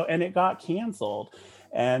television show and it got canceled.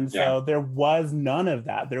 And so there was none of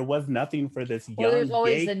that. There was nothing for this young there's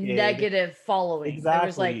always gay a kid. Negative following. Exactly. There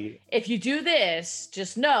was like, if you do this,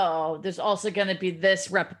 just know there's also going to be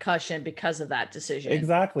this repercussion because of that decision.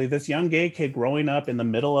 Exactly. This young gay kid growing up in the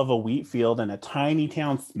middle of a wheat field in a tiny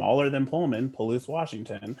town smaller than Pullman, Palouse,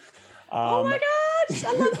 Washington. Oh my gosh,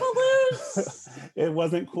 I love Palouse. It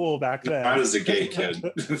wasn't cool back then. Not as a gay kid.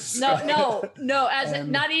 No.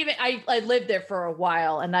 Not even. I lived there for a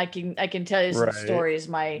while, and I can tell you some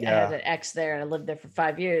stories. I had an ex there, and I lived there for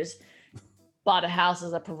 5 years. Bought a house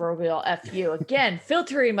as a proverbial FU. Again,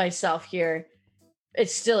 filtering myself here.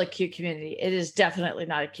 It's still a cute community. It is definitely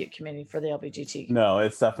not a cute community for the LBGT. No,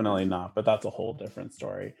 it's definitely not. But that's a whole different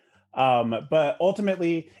story. But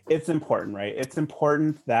ultimately, it's important, right? It's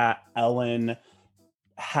important that Ellen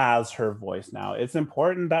has her voice now. It's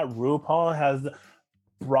important that RuPaul has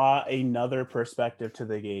brought another perspective to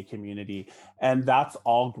the gay community, and that's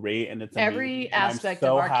all great, and it's amazing. Every And I'm aspect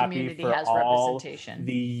so of our happy community for has all representation.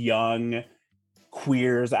 the young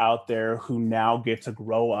queers out there who now get to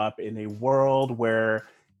grow up in a world where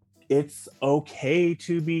it's okay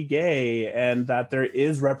to be gay and that there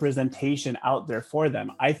is representation out there for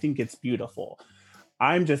them. I think it's beautiful.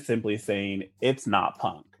 I'm just simply saying it's not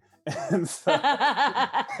punk. And so,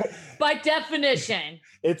 By definition,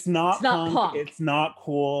 it's not not punk. It's not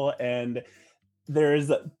cool. And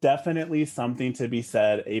there's definitely something to be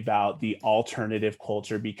said about the alternative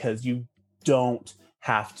culture, because you don't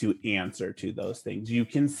have to answer to those things. You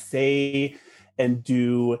can say and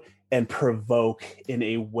do and provoke in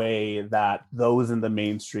a way that those in the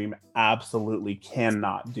mainstream absolutely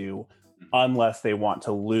cannot do, unless they want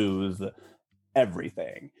to lose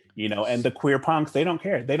everything, you know. And the queer punks, they don't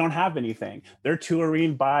care. They don't have anything. They're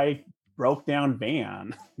touring by broke down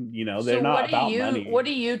van. You know, they're not about money. What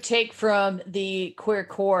do you take from the queer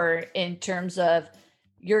core in terms of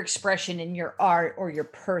your expression in your art or your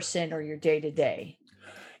person or your day to day?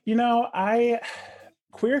 You know,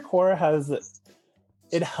 queer core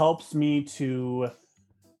it helps me to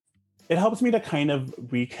kind of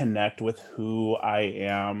reconnect with who I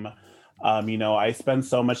am. You know, I spend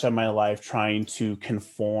so much of my life trying to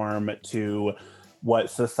conform to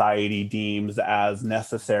what society deems as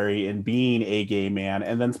necessary in being a gay man,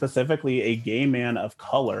 and then specifically a gay man of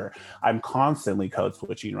color. I'm constantly code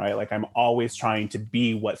switching, right? Like, I'm always trying to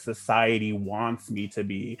be what society wants me to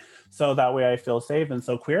be, so that way I feel safe. And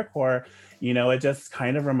so queercore, you know, it just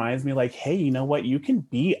kind of reminds me, like, hey, you know what? You can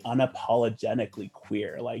be unapologetically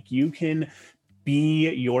queer. Like, you can be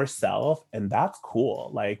yourself, and that's cool.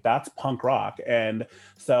 Like, that's punk rock. And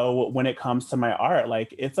so when it comes to my art,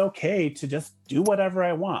 like, it's okay to just do whatever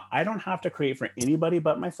I want. I don't have to create for anybody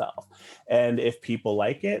but myself. And if people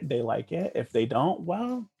like it, they like it. If they don't,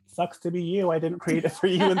 well, sucks to be you. I didn't create it for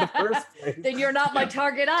you in the first place. Then you're not my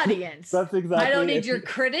target audience. That's exactly. I don't need your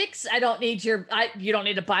critics. I don't need you don't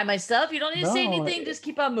need to buy my stuff. You don't need to say anything. Just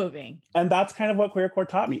keep on moving. And that's kind of what queercore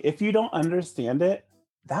taught me. If you don't understand it,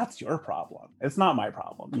 that's your problem. It's not my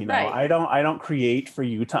problem. You know, right. I don't create for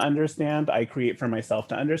you to understand. I create for myself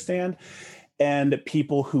to understand. And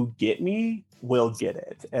people who get me will get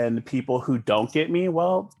it. And people who don't get me,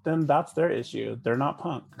 well, then that's their issue. They're not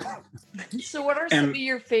punk. So what are some of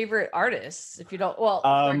your favorite artists? If you don't,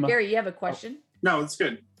 sorry, Gary, you have a question? No, it's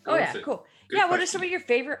good. Cool. Good question. What are some of your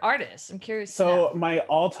favorite artists? I'm curious. So my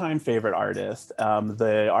all-time favorite artist,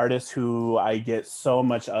 the artist who I get so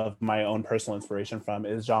much of my own personal inspiration from,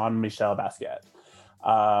 is Jean-Michel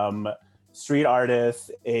Basquiat. Street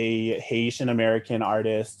artist, a Haitian American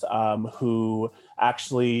artist who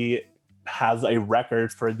actually has a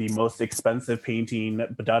record for the most expensive painting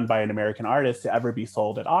done by an American artist to ever be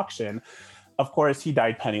sold at auction. Of course, he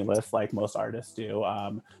died penniless, like most artists do.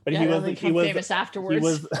 But he was famous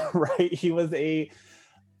afterwards. He was a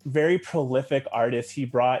very prolific artist. He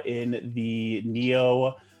brought in the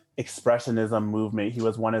neo-expressionism movement. He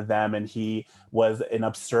was one of them, and he was an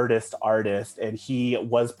absurdist artist, and he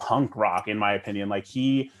was punk rock, in my opinion. Like,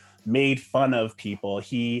 he made fun of people.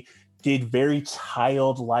 He did very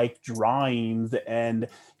childlike drawings and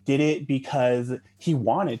did it because he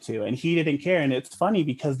wanted to, and he didn't care. And it's funny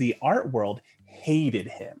because the art world hated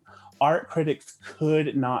him. Art critics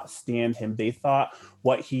could not stand him. They thought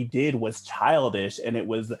what he did was childish and it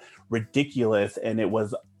was ridiculous and it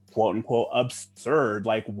was quote unquote absurd.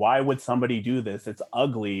 Like, why would somebody do this? It's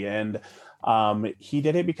ugly. And he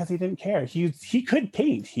did it because he didn't care. He could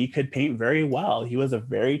paint. He could paint very well. He was a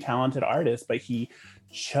very talented artist, but he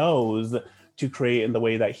chose to create in the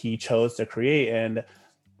way that he chose to create. And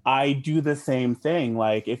I do the same thing.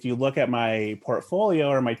 Like, if you look at my portfolio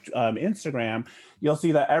or my Instagram, you'll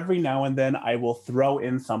see that every now and then I will throw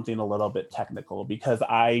in something a little bit technical because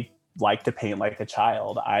I like to paint like a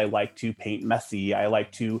child. I like to paint messy. I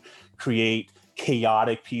like to create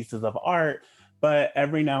chaotic pieces of art. But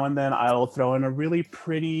every now and then I'll throw in a really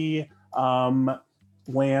pretty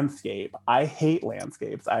landscape. I hate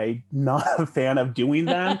landscapes. I'm not a fan of doing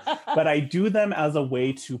them, but I do them as a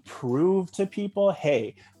way to prove to people,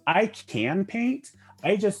 hey, I can paint.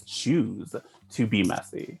 I just choose to be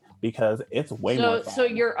messy because it's way more fun. So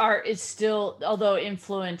your art is still, although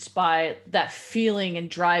influenced by that feeling and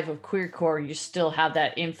drive of queercore, you still have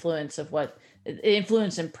that influence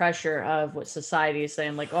and pressure of what society is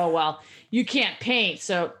saying, like, oh, well, you can't paint.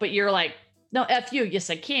 So, but you're like, no, F you. Yes,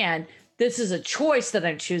 I can. This is a choice that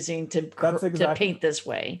I'm choosing to paint this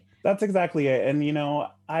way. That's exactly it. And, you know,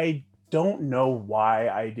 I don't know why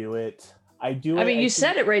I do it. I do it. I mean, you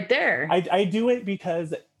said it right there. I do it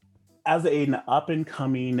because as an up and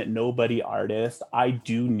coming nobody artist, I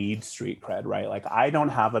do need street cred, right? Like I don't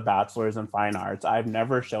have a bachelor's in fine arts. I've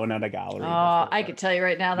never shown at a gallery. Oh, I could tell you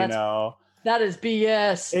right now, that is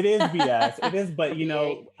BS. It is BS. It is, but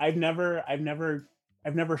I've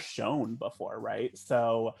never shown before, right?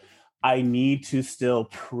 So I need to still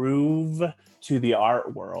prove to the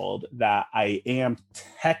art world that I am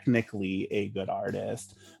technically a good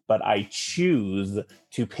artist, but I choose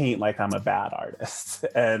to paint like I'm a bad artist,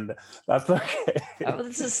 and that's okay.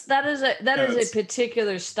 That is a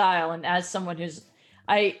particular style, and as someone who's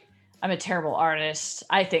I'm a terrible artist.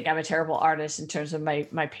 I think I'm a terrible artist in terms of my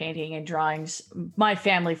painting and drawings. My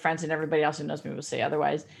family, friends, and everybody else who knows me will say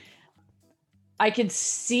otherwise. I can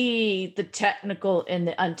see the technical and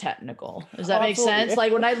the untechnical. Does that make sense?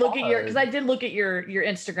 Like when I look at because I did look at your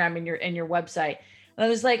Instagram and your website, and I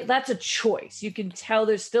was like, that's a choice. You can tell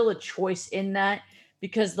there's still a choice in that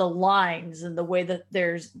because the lines and the way that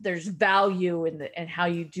there's value in and how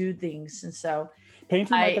you do things. And so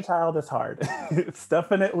painting like a child is hard. It's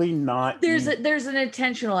definitely not. There's an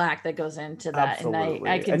intentional act that goes into that, absolutely. And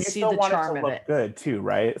I can see the charm of it. Good too,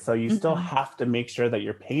 right? So you still have to make sure that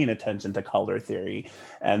you're paying attention to color theory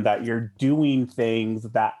and that you're doing things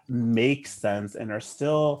that make sense and are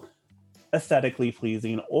still aesthetically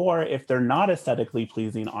pleasing, or if they're not aesthetically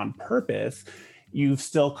pleasing on purpose, you've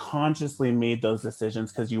still consciously made those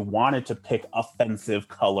decisions because you wanted to pick offensive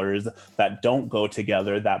colors that don't go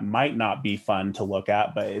together, that might not be fun to look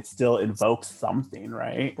at, but it still invokes something,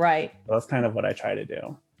 right? Right. So that's kind of what I try to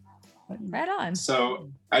do. Right on. So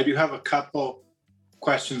I do have a couple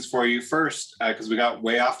questions for you first, because we got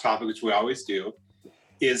way off topic, which we always do.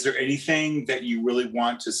 Is there anything that you really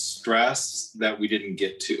want to stress that we didn't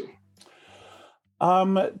get to?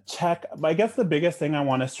 I guess the biggest thing I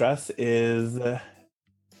want to stress is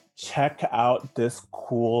check out this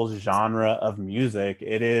cool genre of music.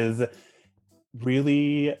 It is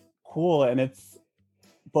really cool, and it's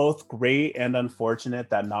both great and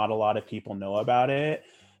unfortunate that not a lot of people know about it.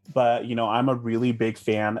 But, I'm a really big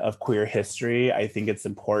fan of queer history. I think it's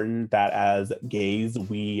important that as gays,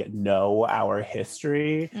 we know our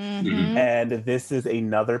history. Mm-hmm. And this is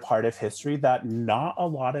another part of history that not a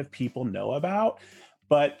lot of people know about,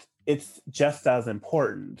 but it's just as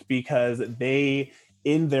important because they,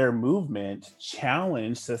 in their movement,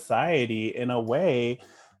 challenge society in a way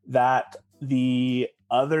that the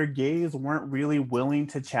other gays weren't really willing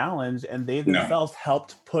to challenge, and they themselves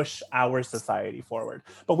helped push our society forward.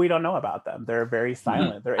 But we don't know about them. They're very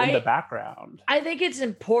silent. Mm-hmm. They're in the background. I think it's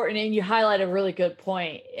important, and you highlight a really good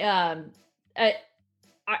point. The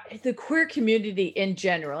queer community in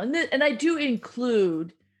general, and I do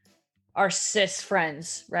include our cis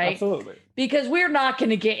friends, right? Absolutely. Because we're not going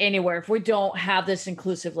to get anywhere if we don't have this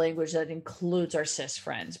inclusive language that includes our cis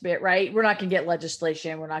friends, right? We're not going to get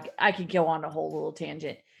legislation. I could go on a whole little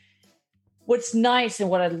tangent. What's nice and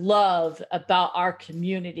what I love about our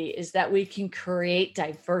community is that we can create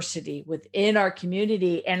diversity within our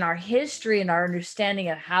community, and our history and our understanding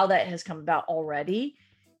of how that has come about already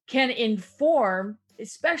can inform,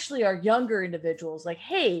 especially our younger individuals, like,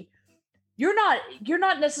 hey, you're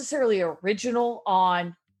not necessarily original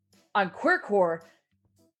on queercore,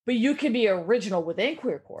 but you can be original within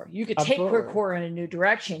queercore. You could take queercore in a new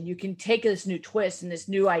direction. You can take this new twist and this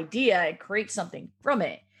new idea and create something from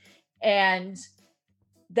it. And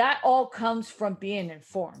that all comes from being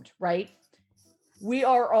informed, right? We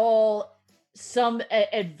are all some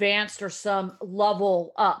advanced or some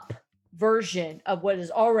level up version of what has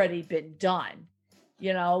already been done.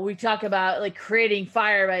 We talk about like creating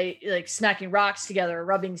fire by like smacking rocks together or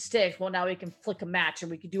rubbing sticks. Well, now we can flick a match and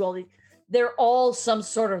we can do all these. They're all some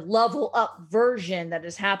sort of level up version that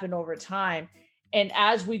has happened over time. And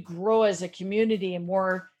as we grow as a community and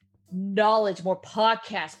more knowledge, more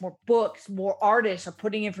podcasts, more books, more artists are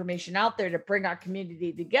putting information out there to bring our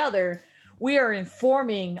community together, we are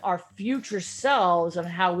informing our future selves on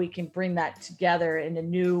how we can bring that together in a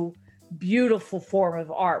new beautiful form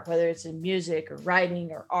of art, whether it's in music or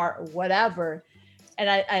writing or art or whatever. And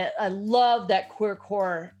I love that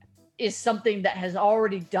queercore is something that has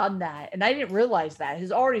already done that. And I didn't realize that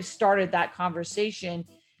has already started that conversation.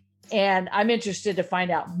 And I'm interested to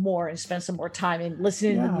find out more and spend some more time in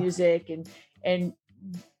listening to music and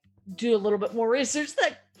do a little bit more research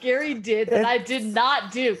that Gary did that I did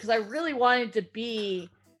not do, because I really wanted to be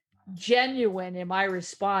genuine in my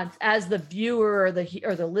response as the viewer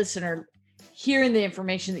or the listener hearing the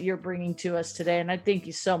information that you're bringing to us today. And I thank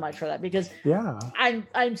you so much for that, because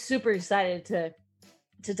I'm super excited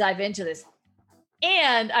to dive into this.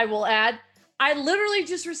 And I will add, I literally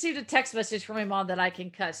just received a text message from my mom that I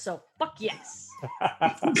can cuss. So fuck yes.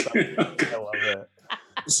 I love it.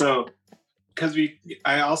 So, because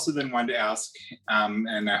I also then wanted to ask,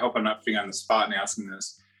 and I hope I'm not putting on the spot and asking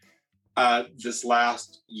this. This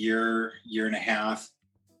last year and a half,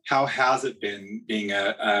 how has it been being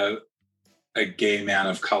a gay man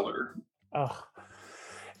of color? Oh,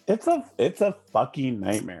 it's a fucking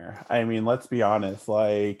nightmare. I mean, let's be honest.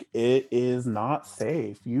 Like, it is not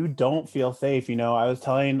safe. You don't feel safe. You know, I was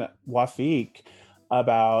telling Wafiq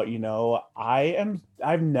about, you know,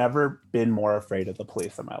 I've never been more afraid of the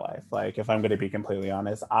police in my life. Like, if I'm going to be completely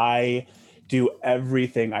honest, I do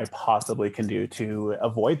everything I possibly can do to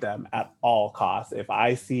avoid them at all costs. If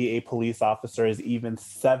I see a police officer is even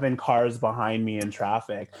 7 cars behind me in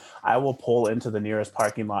traffic, I will pull into the nearest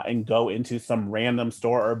parking lot and go into some random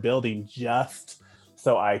store or building just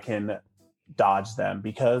so I can dodge them,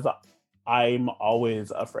 because I'm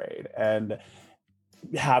always afraid. And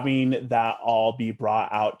having that all be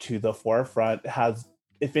brought out to the forefront has,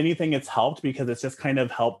 if anything, it's helped, because it's just kind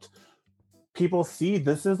of helped people see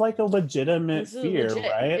this is like a legitimate fear,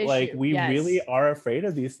 right? Issue. Like, we really are afraid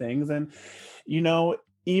of these things. And, you know,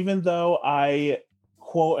 even though I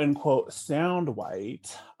quote unquote sound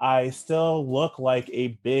white, I still look like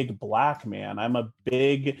a big black man. I'm a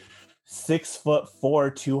big 6'4",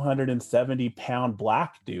 270-pound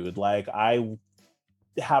black dude. Like, I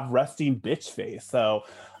have resting bitch face, so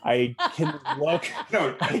I can look.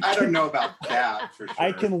 No, I don't know about that for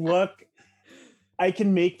sure. I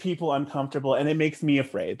can make people uncomfortable, and it makes me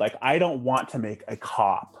afraid. Like, I don't want to make a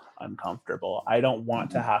cop uncomfortable. I don't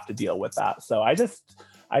want to have to deal with that. So I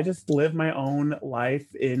just live my own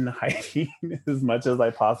life in hiding as much as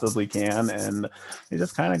I possibly can, and I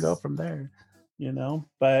just kind of go from there, you know.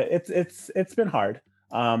 But it's been hard,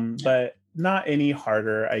 but not any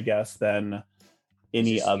harder, I guess, than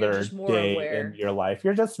any other day in your life.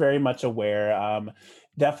 You're just very much aware.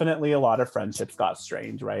 Definitely a lot of friendships got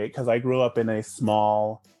strained, right? Because I grew up in a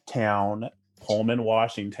small town, Pullman,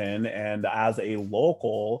 Washington, and as a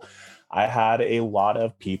local, I had a lot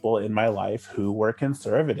of people in my life who were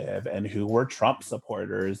conservative and who were Trump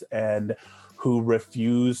supporters and who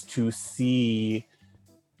refused to see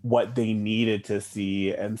what they needed to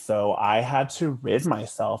see. And so I had to rid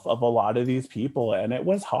myself of a lot of these people, and it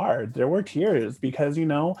was hard. There were tears because, you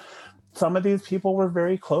know, some of these people were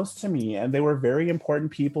very close to me and they were very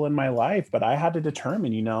important people in my life, but I had to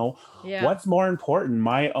determine, you know, what's more important,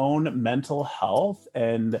 my own mental health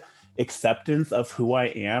and acceptance of who I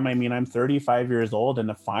am. I mean, I'm 35 years old,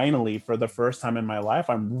 and finally, for the first time in my life,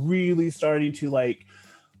 I'm really starting to like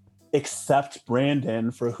accept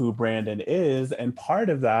Brandon for who Brandon is. And part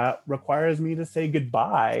of that requires me to say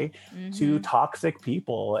goodbye to toxic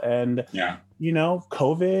people. And, you know,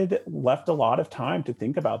 COVID left a lot of time to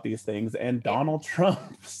think about these things. And Donald Trump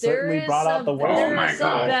certainly brought out the world. There are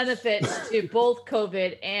some benefits to both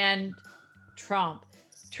COVID and Trump.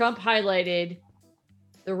 Trump highlighted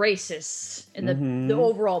the racists and the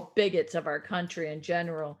overall bigots of our country in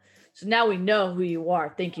general. So now we know who you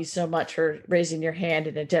are. Thank you so much for raising your hand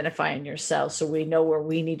and identifying yourself, so we know where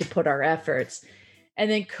we need to put our efforts. And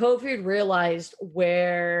then COVID realized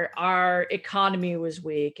where our economy was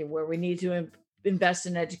weak and where we need to invest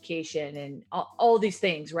in education and all these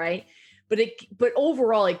things, right? But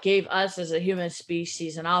overall, it gave us as a human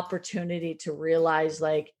species an opportunity to realize,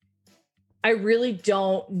 like, I really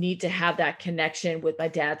don't need to have that connection with my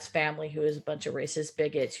dad's family, who is a bunch of racist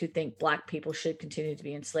bigots who think Black people should continue to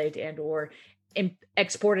be enslaved and or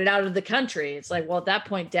exported out of the country. It's like, well, at that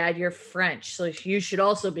point, Dad, you're French, so you should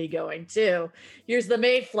also be going too. Here's the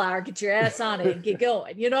Mayflower, get your ass on it and get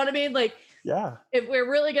going. You know what I mean? Like, if we're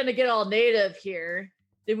really going to get all native here,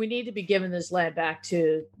 then we need to be giving this land back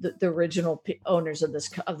to the original owners of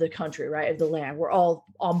the country, right? Of the land. We're all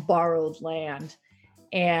on borrowed land,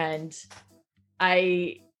 and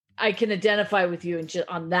I can identify with you and just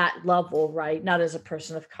on that level, right? Not as a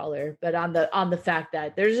person of color, but on the fact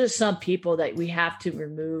that there's just some people that we have to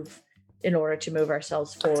remove in order to move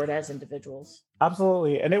ourselves forward as individuals.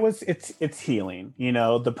 Absolutely. And it's healing. You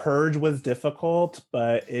know, the purge was difficult,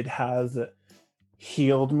 but it has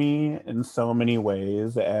healed me in so many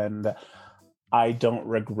ways. And I don't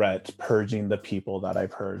regret purging the people that I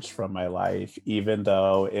purged from my life, even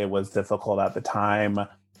though it was difficult at the time.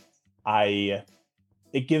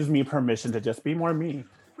 It gives me permission to just be more me,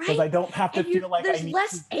 because I don't have to feel like there's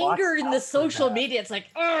less anger in the social media. It's like,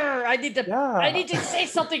 I need to say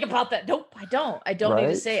something about that. Nope, I don't need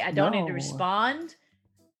to say, I don't need to respond.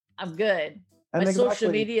 I'm good. And my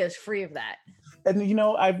social media is free of that.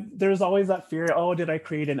 And there's always that fear, oh, did I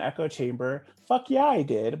create an echo chamber? Fuck yeah, I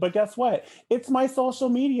did. But guess what? It's my social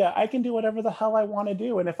media. I can do whatever the hell I want to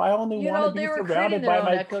do. And if I only want to be they were surrounded creating their by own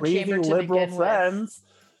my echo crazy chamber to liberal begin with. friends,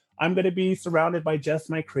 I'm going to be surrounded by just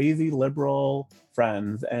my crazy liberal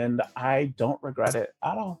friends. And I don't regret it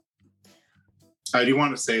at all. I do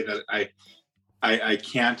want to say that I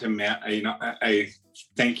can't imagine, I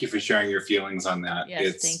thank you for sharing your feelings on that.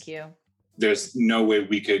 Yes, thank you. There's no way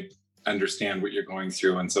we could understand what you're going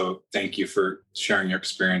through. And so thank you for sharing your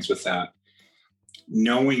experience with that.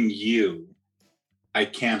 Knowing you, I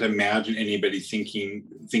can't imagine anybody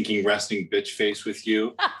thinking resting bitch face with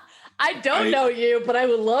you. I don't know you, but I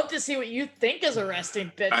would love to see what you think is a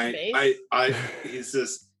resting bitch face.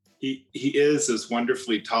 He is this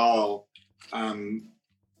wonderfully tall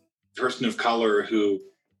person of color who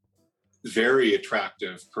very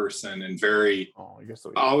attractive person and very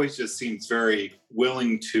always just seems very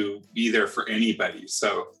willing to be there for anybody.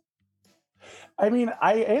 So I mean,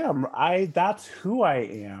 that's who I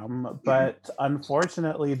am, but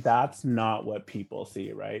unfortunately that's not what people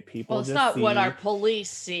see, right? People it's not what our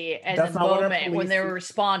police see at the moment when they're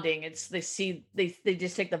responding. It's they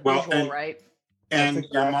just take the visual, right? And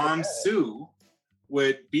your mom, Sue,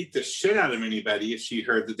 would beat the shit out of anybody if she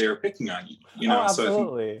heard that they were picking on you.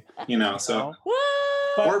 Absolutely. So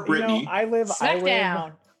But, or Brittany.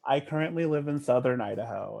 I currently live in Southern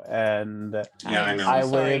Idaho, and I know. I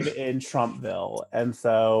live in Trumpville, and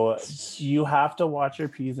so you have to watch your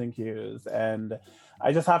P's and Q's, and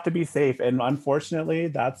I just have to be safe. And unfortunately,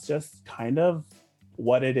 that's just kind of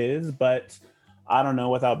what it is. But I don't know,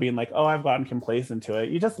 without being like, oh, I've gotten complacent to it.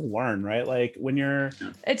 You just learn, right? Like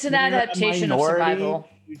it's an adaptation of survival.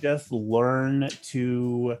 You just learn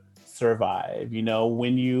to survive.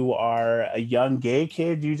 When you are a young gay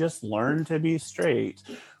kid, you just learn to be straight.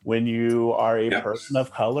 When you are a person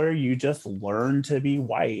of color, you just learn to be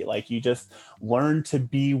white. Like you just learn to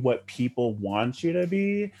be what people want you to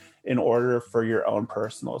be in order for your own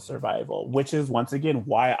personal survival, which is once again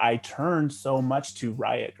why I turned so much to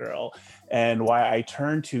Riot Grrrl and why I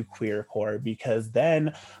turned to queercore, because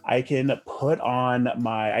then I can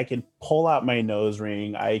I can pull out my nose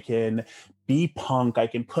ring, I can be punk, I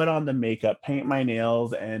can put on the makeup, paint my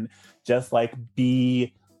nails, and just like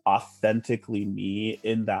be authentically me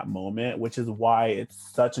in that moment, which is why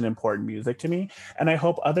it's such an important music to me. And I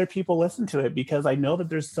hope other people listen to it, because I know that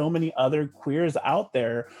there's so many other queers out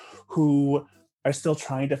there who are still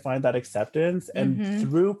trying to find that acceptance. And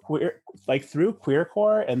through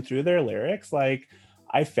queercore and through their lyrics, like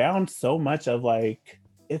I found so much of like,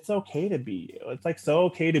 it's okay to be you. It's like so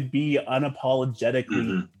okay to be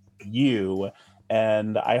unapologetically you.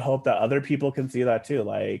 And I hope that other people can see that too.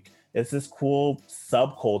 Like it's this cool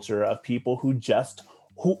subculture of people who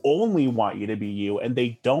only want you to be you, and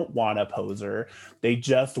they don't want a poser. They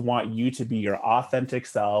just want you to be your authentic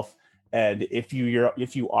self. And if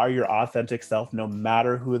you are your authentic self, no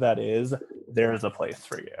matter who that is, there's a place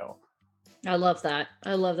for you. I love that.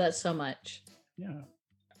 I love that so much. Yeah.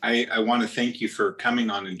 I want to thank you for coming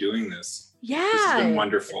on and doing this. Yeah. This has been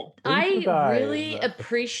wonderful. I really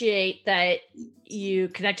appreciate that you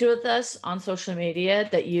connected with us on social media,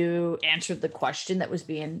 that you answered the question that was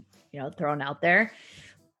being, thrown out there.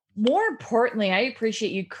 More importantly, I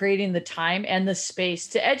appreciate you creating the time and the space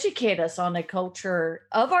to educate us on a culture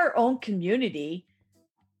of our own community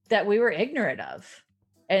that we were ignorant of.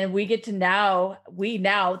 And we get to now,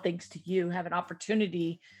 thanks to you, have an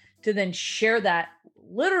opportunity to then share that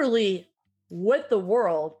literally with the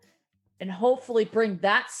world and hopefully bring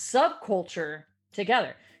that subculture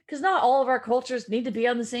together. Because not all of our cultures need to be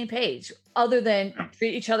on the same page, other than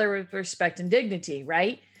treat each other with respect and dignity,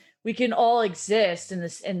 right? We can all exist in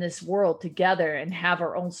this world together and have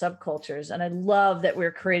our own subcultures. And I love that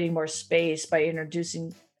we're creating more space by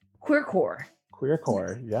introducing queercore.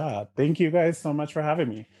 Queercore, yeah. Thank you guys so much for having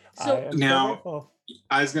me. So now,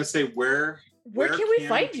 I was going to say, where can we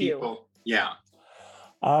find you? Yeah.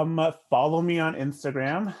 Follow me on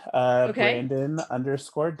Instagram,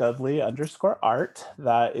 Brandon_Dudley_art.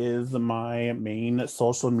 That is my main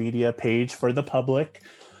social media page for the public,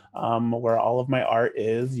 where all of my art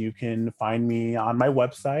is. You can find me on my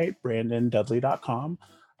website, brandondudley.com,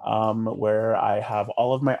 where I have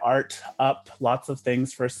all of my art up, lots of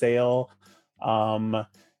things for sale.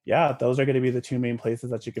 Yeah, those are going to be the two main places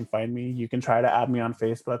that you can find me. You can try to add me on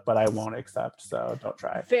Facebook, but I won't accept, so don't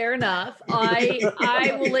try. Fair enough.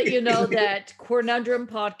 I will let you know that Queernundrum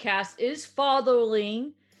Podcast is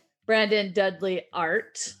following Brandon Dudley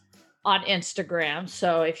Art on Instagram.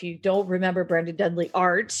 So if you don't remember Brandon Dudley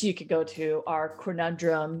Art, you could go to our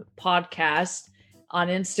Queernundrum Podcast on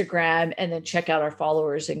Instagram, and then check out our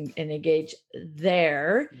followers and engage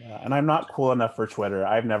there. Yeah, and I'm not cool enough for Twitter.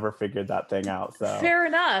 I've never figured that thing out. So Fair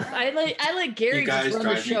enough. I let Gary You guys just run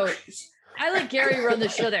the drive me show. crazy. I let Gary run the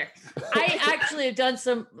show there. I actually have done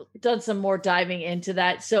some more diving into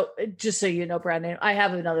that. So just so you know, Brandon, I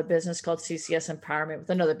have another business called CCS Empowerment with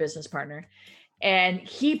another business partner, and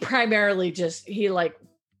he primarily he like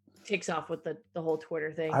takes off with the whole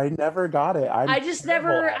Twitter thing. I never got it. I just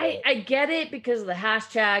never. I get it because of the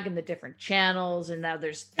hashtag and the different channels, and now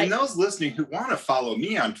there's And those listening who want to follow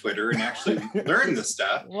me on Twitter and actually learn the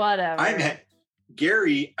stuff, whatever. I'm at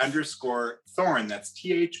Gary_Thorne. That's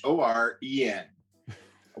THOREN.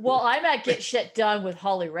 Well, I'm at Get Shit Done with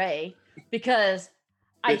Holly Ray because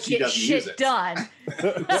I But she get doesn't use shit it. done.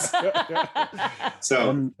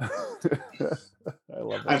 So I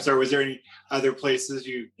love I'm that. sorry, was there any other places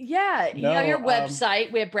you Yeah, you have No, your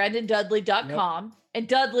website. We have BrandonDudley.com. And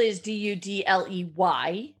Dudley is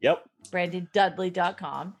DUDLEY. Yep.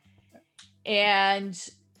 BrandonDudley.com. And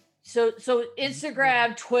so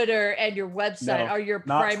Instagram, Twitter, and your website No, are your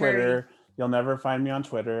Not primary. Twitter. You'll never find me on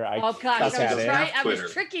Twitter. Oh gosh, suck I at was it. I was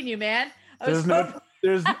Twitter. tricking you, man. I There's was no.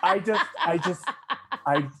 There's.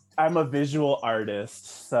 I'm a visual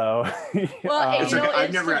artist, so Well, It's you know, okay.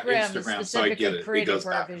 I've never had Instagram is Instagram, so I get specifically it. It created goes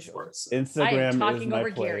for our back and visuals. forth. Instagram talking is my over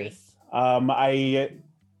Gary. place. I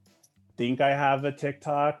think I have a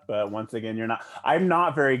TikTok, but once again, I'm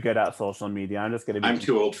not very good at social media. I'm just gonna be I'm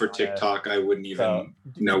too old for honest. TikTok. I wouldn't even So,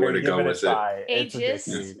 know where to give go a with it. try. It's Ages?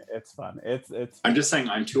 addicting. It's fun. It's I'm just saying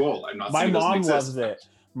I'm too old. I'm not my saying it doesn't mom exist. loves it.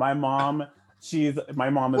 My mom is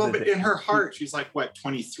Well, but in her addicted. heart, she's like, what,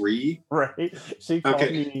 23? Right. She called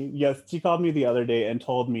Okay. me. Yes, she called me the other day and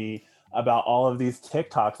told me about all of these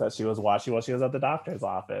TikToks that she was watching while she was at the doctor's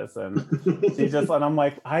office, and and I'm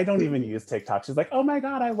like, I don't even use TikTok. She's like, oh my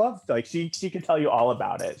god, I love she can tell you all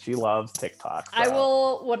about it. She loves TikTok. I so.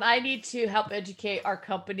 will, when I need to help educate our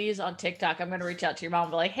companies on TikTok, I'm going to reach out to your mom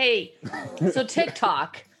and be like, hey, so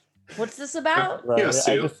TikTok, what's this about? Right. Yeah,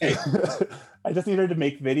 Sue. I just need her to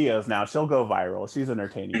make videos now. She'll go viral. She's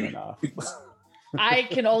entertaining enough. I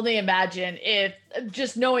can only imagine if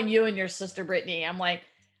just knowing you and your sister Brittany, I'm like,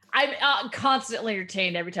 I'm constantly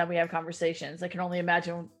entertained every time we have conversations. I can only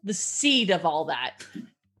imagine the seed of all that.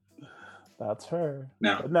 That's her.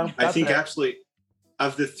 No, But no, I that's think her. actually,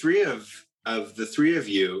 of the three of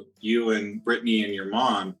you and Brittany and your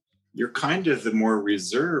mom, you're kind of the more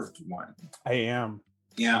reserved one. I am.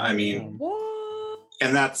 Yeah, I mean, am. What?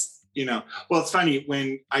 and that's well, it's funny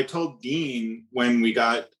when I told Dean when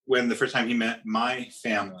the first time he met my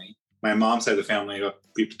family, my mom's side of the family,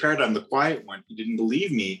 be prepared, I'm the quiet one. He didn't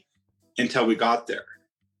believe me until we got there,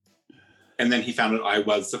 and then he found out I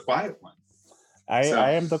was the quiet one. I So-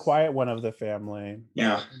 am the quiet one of the family.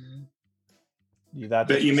 Yeah. That's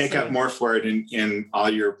But you make so- up more for it in all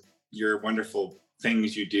your wonderful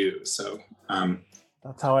things you do. So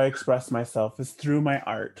That's how I express myself, is through my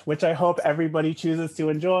art, which I hope everybody chooses to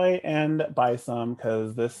enjoy and buy some,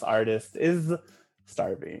 because this artist is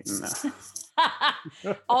starving.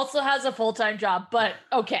 Also has a full-time job, but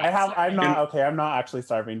okay. I'm not actually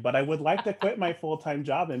starving, but I would like to quit my full-time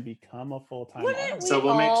job and become a full-time Wouldn't artist. so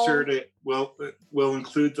we'll make all- sure to we'll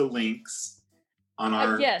include the links on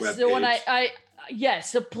our yes. webpage. So when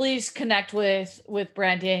yes, so please connect with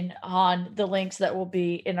Brandon on the links that will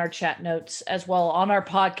be in our chat notes, as well on our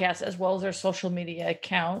podcast, as well as our social media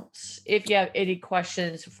accounts. If you have any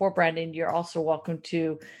questions for Brandon, you're also welcome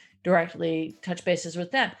to directly touch bases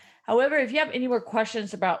with them. However, if you have any more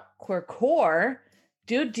questions about Queercore,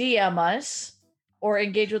 do DM us or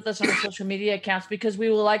engage with us on our social media accounts, because we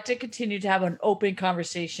would like to continue to have an open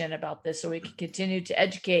conversation about this so we can continue to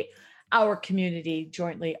educate our community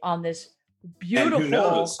jointly on this beautiful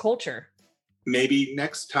knows? culture. Maybe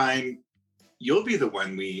next time you'll be the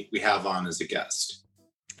one we have on as a guest.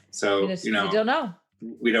 So We don't know.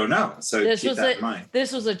 we don't know. So This keep was that in mind.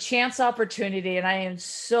 This was a chance opportunity, and I am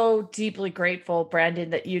so deeply grateful, Brandon,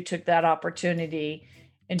 that you took that opportunity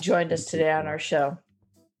and joined us today on our show.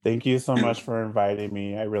 Thank you so much for inviting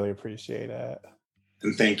me. I really appreciate it.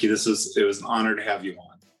 And thank you. It was an honor to have you on.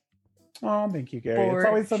 Oh, thank you, Gary. For- It's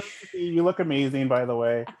always so nice to see you. You look amazing, by the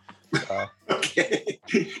way. Okay.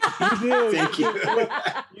 You do. Thank you.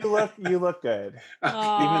 You look good. Even though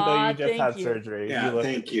Aw, you just thank had you. surgery. Yeah, you look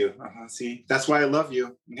thank you. See, that's why I love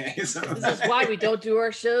you. Okay, so. This is why we don't do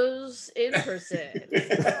our shows in person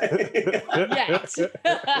yet.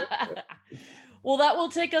 Well, that will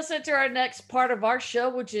take us into our next part of our show,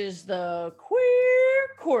 which is the Queer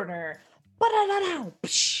Corner. Ba-da-da-da.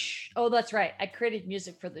 Psh. Oh, that's right. I created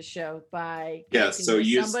music for the show by Yes, so connecting with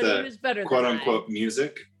use somebody the who's better quote than I. unquote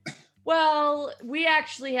music. Well, we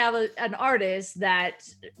actually have an artist that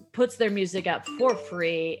puts their music up for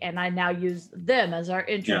free, and I now use them as our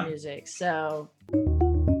intro music. So,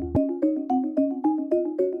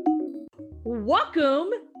 welcome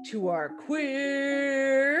to our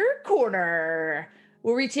Queer Corner,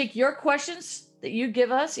 where we take your questions that you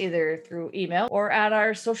give us either through email or at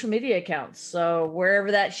our social media accounts. So, wherever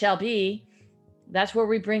that shall be, that's where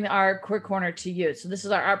we bring our Queer Corner to you. So, this is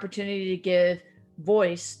our opportunity to give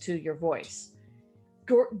voice to your voice.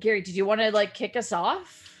 Gary, did you want to kick us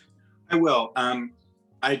off? I will.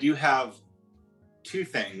 I do have two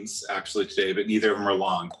things actually today, but neither of them are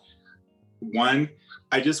long. One,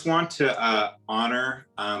 I just want to honor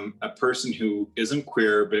a person who isn't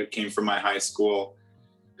queer, but it came from my high school,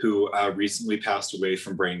 who recently passed away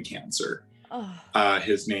from brain cancer. Oh.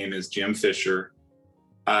 His name is Jim Fisher.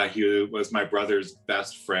 He was my brother's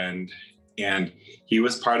best friend, and he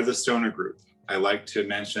was part of the Stoner Group. I like to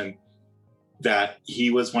mention that he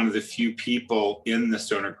was one of the few people in the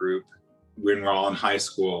Stoner Group when we were all in high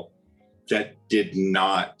school that did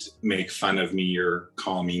not make fun of me or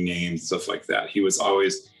call me names, stuff like that. He was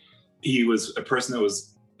a person that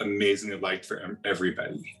was amazingly liked for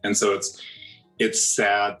everybody. And so it's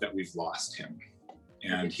sad that we've lost him.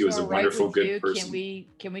 And he was a wonderful, good person.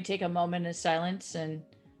 Can we take a moment of silence? And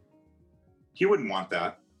he wouldn't want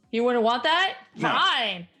that. He wouldn't want that? No.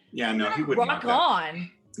 Fine. Yeah, no, he wouldn't want that. Rock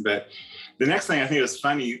on. But the next thing I think was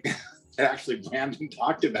funny, actually Brandon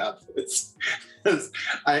talked about this.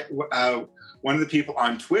 One of the people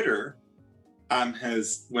on Twitter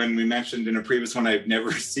when we mentioned in a previous one, I've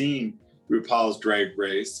never seen RuPaul's Drag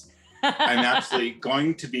Race. I'm actually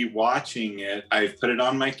going to be watching it. I've put it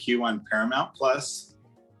on my queue on Paramount Plus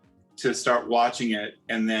to start watching it.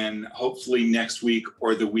 And then hopefully next week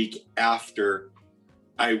or the week after,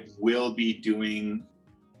 I will be doing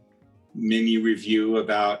mini review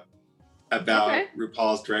about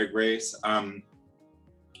RuPaul's Drag Race.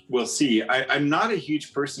 We'll see. I'm not a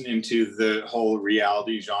huge person into the whole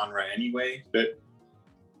reality genre anyway, but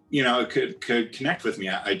it could connect with me.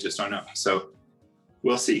 I just don't know. So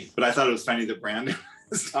we'll see. But I thought it was funny that Brandon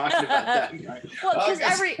was talking about that. Well, because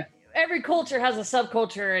every culture has a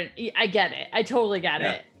subculture, and I get it. I totally get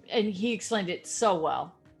it. And he explained it so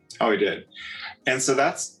well. Oh, he did. And so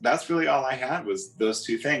that's really all I had was those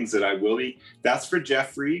two things that I will be. That's for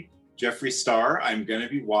Jeffree Star. I'm going to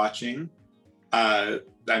be watching. I'm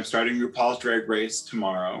starting RuPaul's Drag Race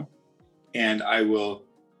tomorrow, and I will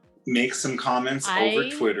make some comments over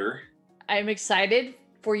Twitter. I'm excited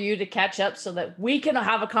for you to catch up so that we can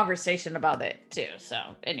have a conversation about it too. So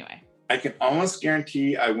anyway, I can almost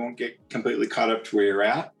guarantee I won't get completely caught up to where you're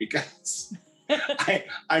at, because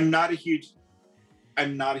I'm not a huge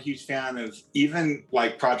fan of even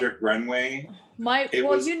Project Runway. My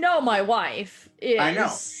wife is. I know.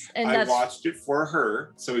 And I watched it for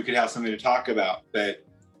her so we could have something to talk about. But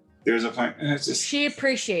there's a point. She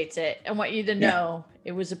appreciates it. I want you to know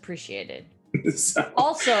it was appreciated.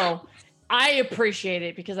 Also, I appreciate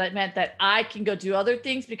it because it meant that I can go do other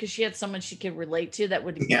things because she had someone she could relate to that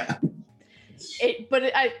would. Yeah.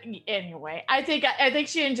 Anyway, I think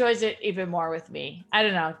she enjoys it even more with me. I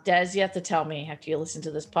don't know. Des, you have to tell me after you listen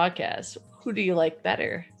to this podcast, who do you like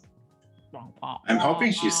better? I'm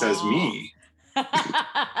hoping she says me.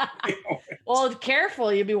 Well,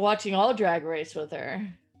 careful. You'll be watching all Drag Race with her.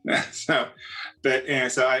 So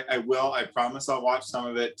I will. I promise I'll watch some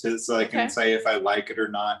of it so I can say if I like it or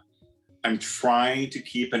not. I'm trying to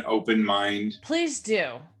keep an open mind. Please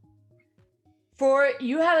do. For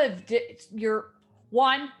you have you're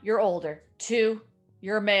 1, you're older. 2,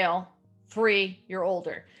 you're a male. 3, you're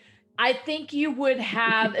older. I think you would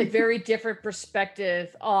have a very different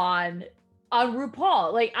perspective on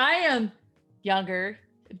RuPaul. I am younger,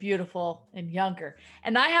 beautiful, and younger,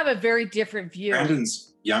 and I have a very different view.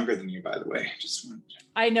 Brandon's younger than you, by the way.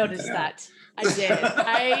 I noticed that.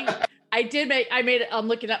 I did. I'm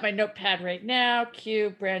looking at my notepad right now.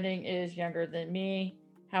 Q. Brandon is younger than me.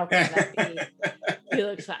 How can that be? He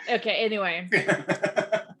looks fine. Okay, anyway.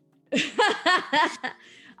 But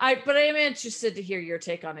I am interested to hear your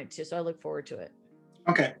take on it too, so I look forward to it.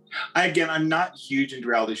 Okay. I'm not huge into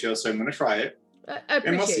reality shows, so I'm going to try it. I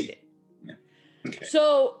appreciate it. Yeah. Okay.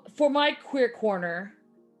 So for my Queer Corner,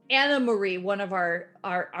 Anna Marie, one of our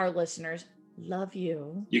listeners, love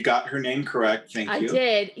you. You got her name correct. Thank you. I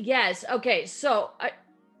did. Yes. Okay. So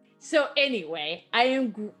anyway,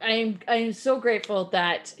 I am so grateful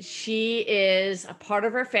that she is a part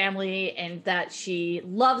of our family and that she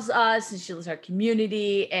loves us and she loves our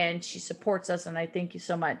community and she supports us. And I thank you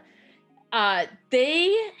so much.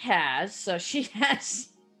 She has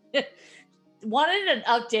wanted an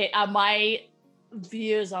update on my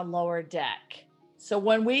views on Lower Deck. So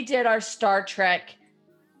when we did our Star Trek,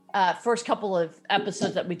 first couple of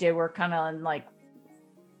episodes that we did were kind of on like,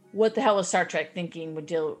 what the hell was Star Trek thinking when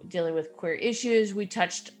dealing with queer issues? We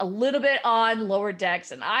touched a little bit on Lower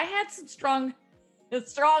Decks, and I had some strong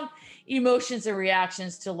emotions and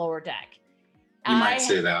reactions to Lower Deck. You might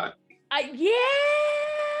say that.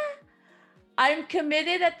 I'm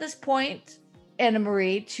committed at this point, Anna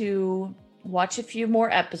Marie, to watch a few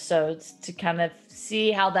more episodes to kind of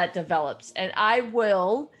see how that develops. And I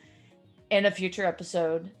will, in a future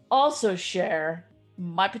episode, also share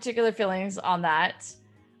my particular feelings on that.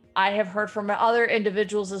 I have heard from other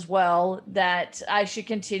individuals as well that I should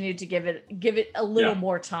continue to give it a little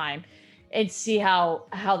more time and see how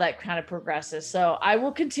that kind of progresses. So I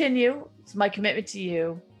will continue. It's my commitment to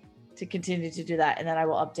you to continue to do that, and then I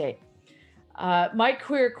will update. My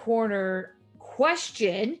queer corner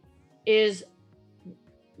question is,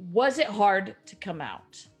 was it hard to come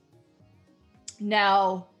out?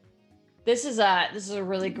 Now, this is a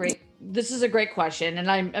great question,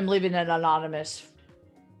 and I'm leaving it anonymous.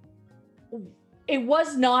 It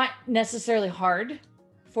was not necessarily hard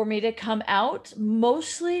for me to come out,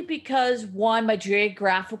 mostly because one, my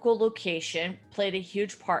geographical location played a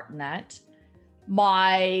huge part in that.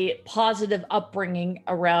 My positive upbringing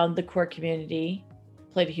around the queer community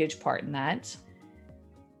played a huge part in that.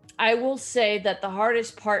 I will say that the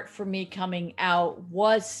hardest part for me coming out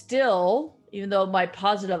was still, even though my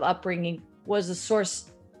positive upbringing was the source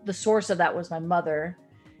of that was my mother,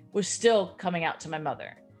 was still coming out to my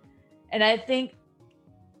mother. And I think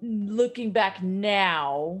looking back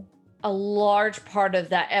now, a large part of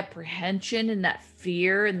that apprehension and that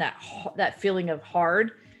fear and that feeling of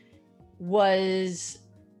hard was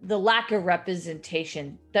the lack of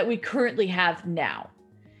representation that we currently have now.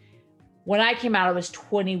 When I came out, I was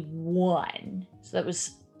 21. So that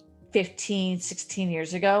was 16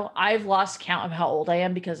 years ago. I've lost count of how old I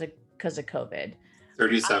am because of COVID.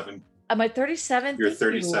 37. Am I 37? You're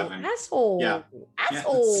 37. Asshole. Yeah.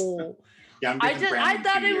 Asshole. Yeah, I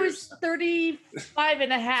thought it was 35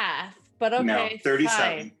 and a half, but okay. No, 37.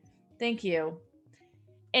 Fine. Thank you.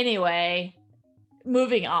 Anyway,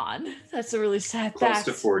 moving on. That's a really sad Close fact.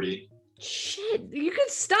 to 40. Shit, you can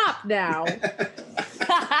stop now.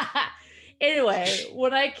 Anyway,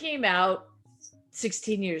 when I came out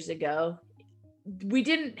 16 years ago, we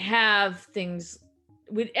didn't have things.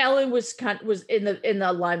 Ellen was in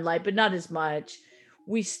the limelight, but not as much.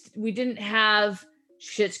 We didn't have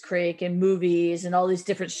Schitt's Creek and movies and all these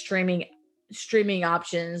different streaming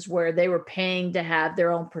options where they were paying to have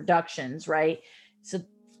their own productions, right? So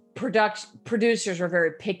producers were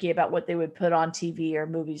very picky about what they would put on TV or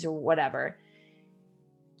movies or whatever.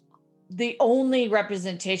 The only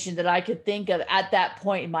representation that I could think of at that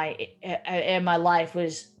point in my life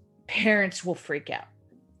was parents will freak out.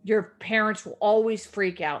 Your parents will always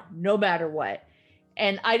freak out no matter what.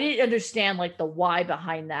 And I didn't understand like the why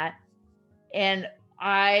behind that. And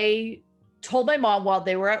I told my mom while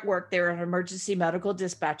they were at work, they were an emergency medical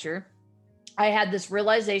dispatcher. I had this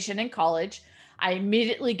realization in college. I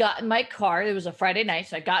immediately got in my car. It was a Friday night.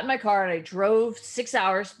 So I got in my car and I drove 6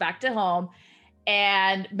 hours back to home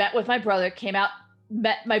and met with my brother,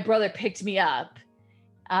 my brother picked me up.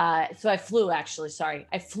 So I flew I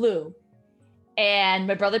flew and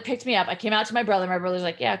my brother picked me up. I came out to my brother. My brother's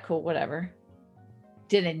like, yeah, cool, whatever.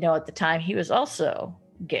 Didn't know at the time he was also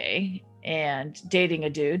gay and dating a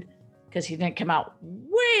dude because he didn't come out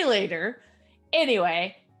way later.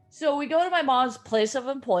 Anyway, so we go to my mom's place of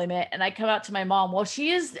employment and I come out to my mom. Well, she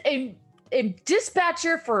is a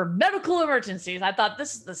dispatcher for medical emergencies. I thought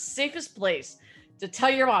this is the safest place to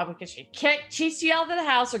tell your mom because she can't chase you out of the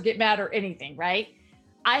house or get mad or anything, right?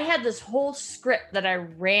 I had this whole script that I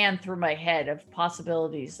ran through my head of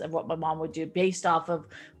possibilities of what my mom would do based off of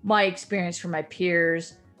my experience from my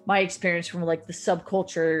peers, my experience from like the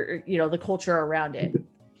subculture, the culture around it.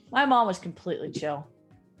 My mom was completely chill,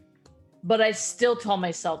 but I still told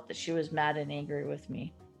myself that she was mad and angry with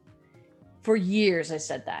me. For years, I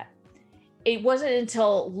said that. It wasn't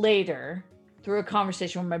until later, through a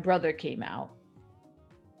conversation when my brother came out,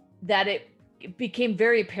 that it became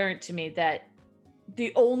very apparent to me that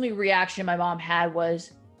the only reaction my mom had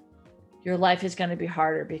was, your life is going to be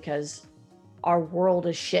harder because our world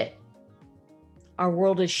is shit. Our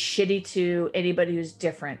world is shitty to anybody who's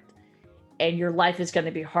different. And your life is going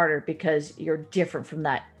to be harder because you're different from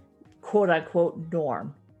that quote unquote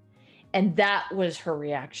norm. And that was her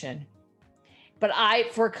reaction. But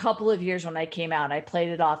for a couple of years when I came out, I played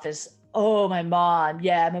it off as, oh, my mom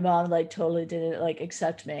like totally didn't like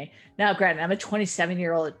accept me. Now, granted, I'm a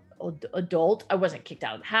 27-year-old adult. I wasn't kicked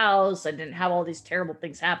out of the house. I didn't have all these terrible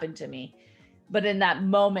things happen to me. But in that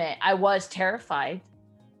moment, I was terrified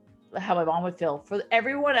how my mom would feel. For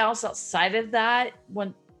everyone else outside of that,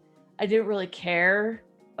 when I didn't really care,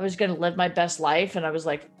 I was going to live my best life. And I was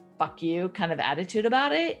like, fuck you kind of attitude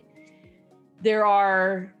about it. There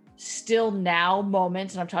are still now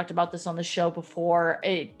moments, and I've talked about this on the show before,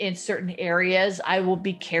 in certain areas, I will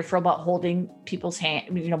be careful about holding people's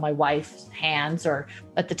hand, my wife's hands, or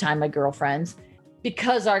at the time, my girlfriend's,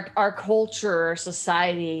 because our culture, our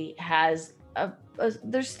society has,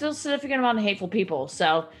 there's still a significant amount of hateful people.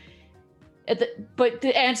 So, but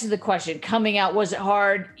to answer the question, coming out, was it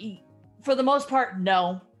hard? For the most part,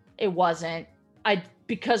 no, it wasn't.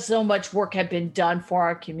 Because so much work had been done for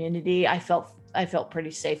our community, I felt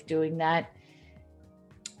pretty safe doing that.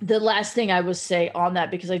 The last thing I would say on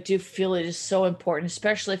that, because I do feel it is so important,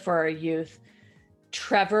 especially for our youth,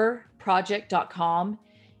 trevorproject.com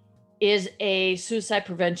is a suicide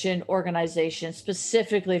prevention organization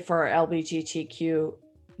specifically for our LGBTQ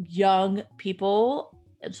young people.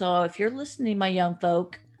 And so if you're listening, my young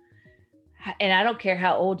folk, and I don't care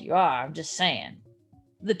how old you are, I'm just saying,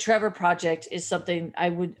 the Trevor Project is something I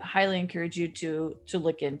would highly encourage you to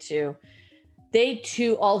look into. They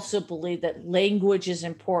too also believe that language is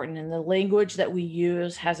important, and the language that we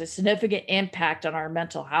use has a significant impact on our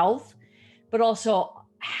mental health, but also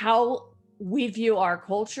how we view our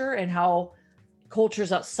culture and how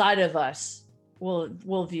cultures outside of us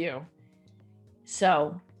will view.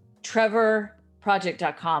 So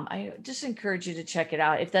trevorproject.com, I just encourage you to check it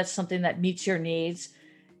out if that's something that meets your needs.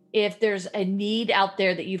 If there's a need out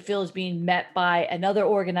there that you feel is being met by another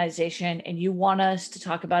organization and you want us to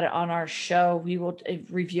talk about it on our show, we will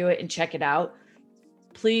review it and check it out.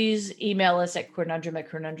 Please email us at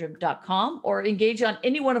queernundrum@queernundrum.com or engage on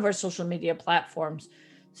any one of our social media platforms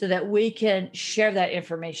so that we can share that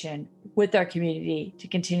information with our community to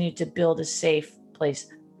continue to build a safe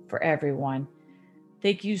place for everyone.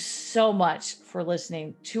 Thank you so much for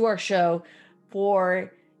listening to our show,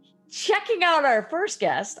 for checking out our first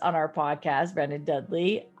guest on our podcast, Brandon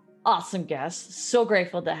Dudley. Awesome guest. So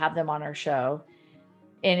grateful to have them on our show.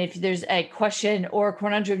 And if there's a question or a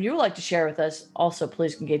conundrum you would like to share with us, also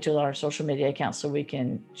please engage with our social media accounts so we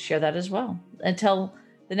can share that as well. Until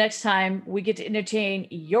the next time we get to entertain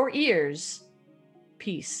your ears,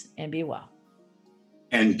 peace and be well.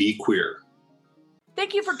 And be queer.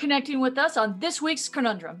 Thank you for connecting with us on this week's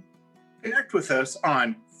Conundrum. Connect with us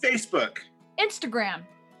on Facebook, Instagram,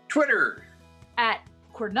 Twitter, at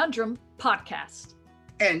Queernundrum Podcast.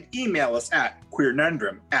 and email us at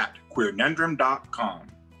queernundrum@queernundrum.com.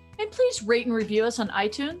 And please rate and review us on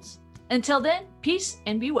iTunes. Until then, peace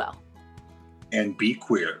and be well. And be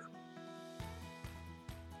queer.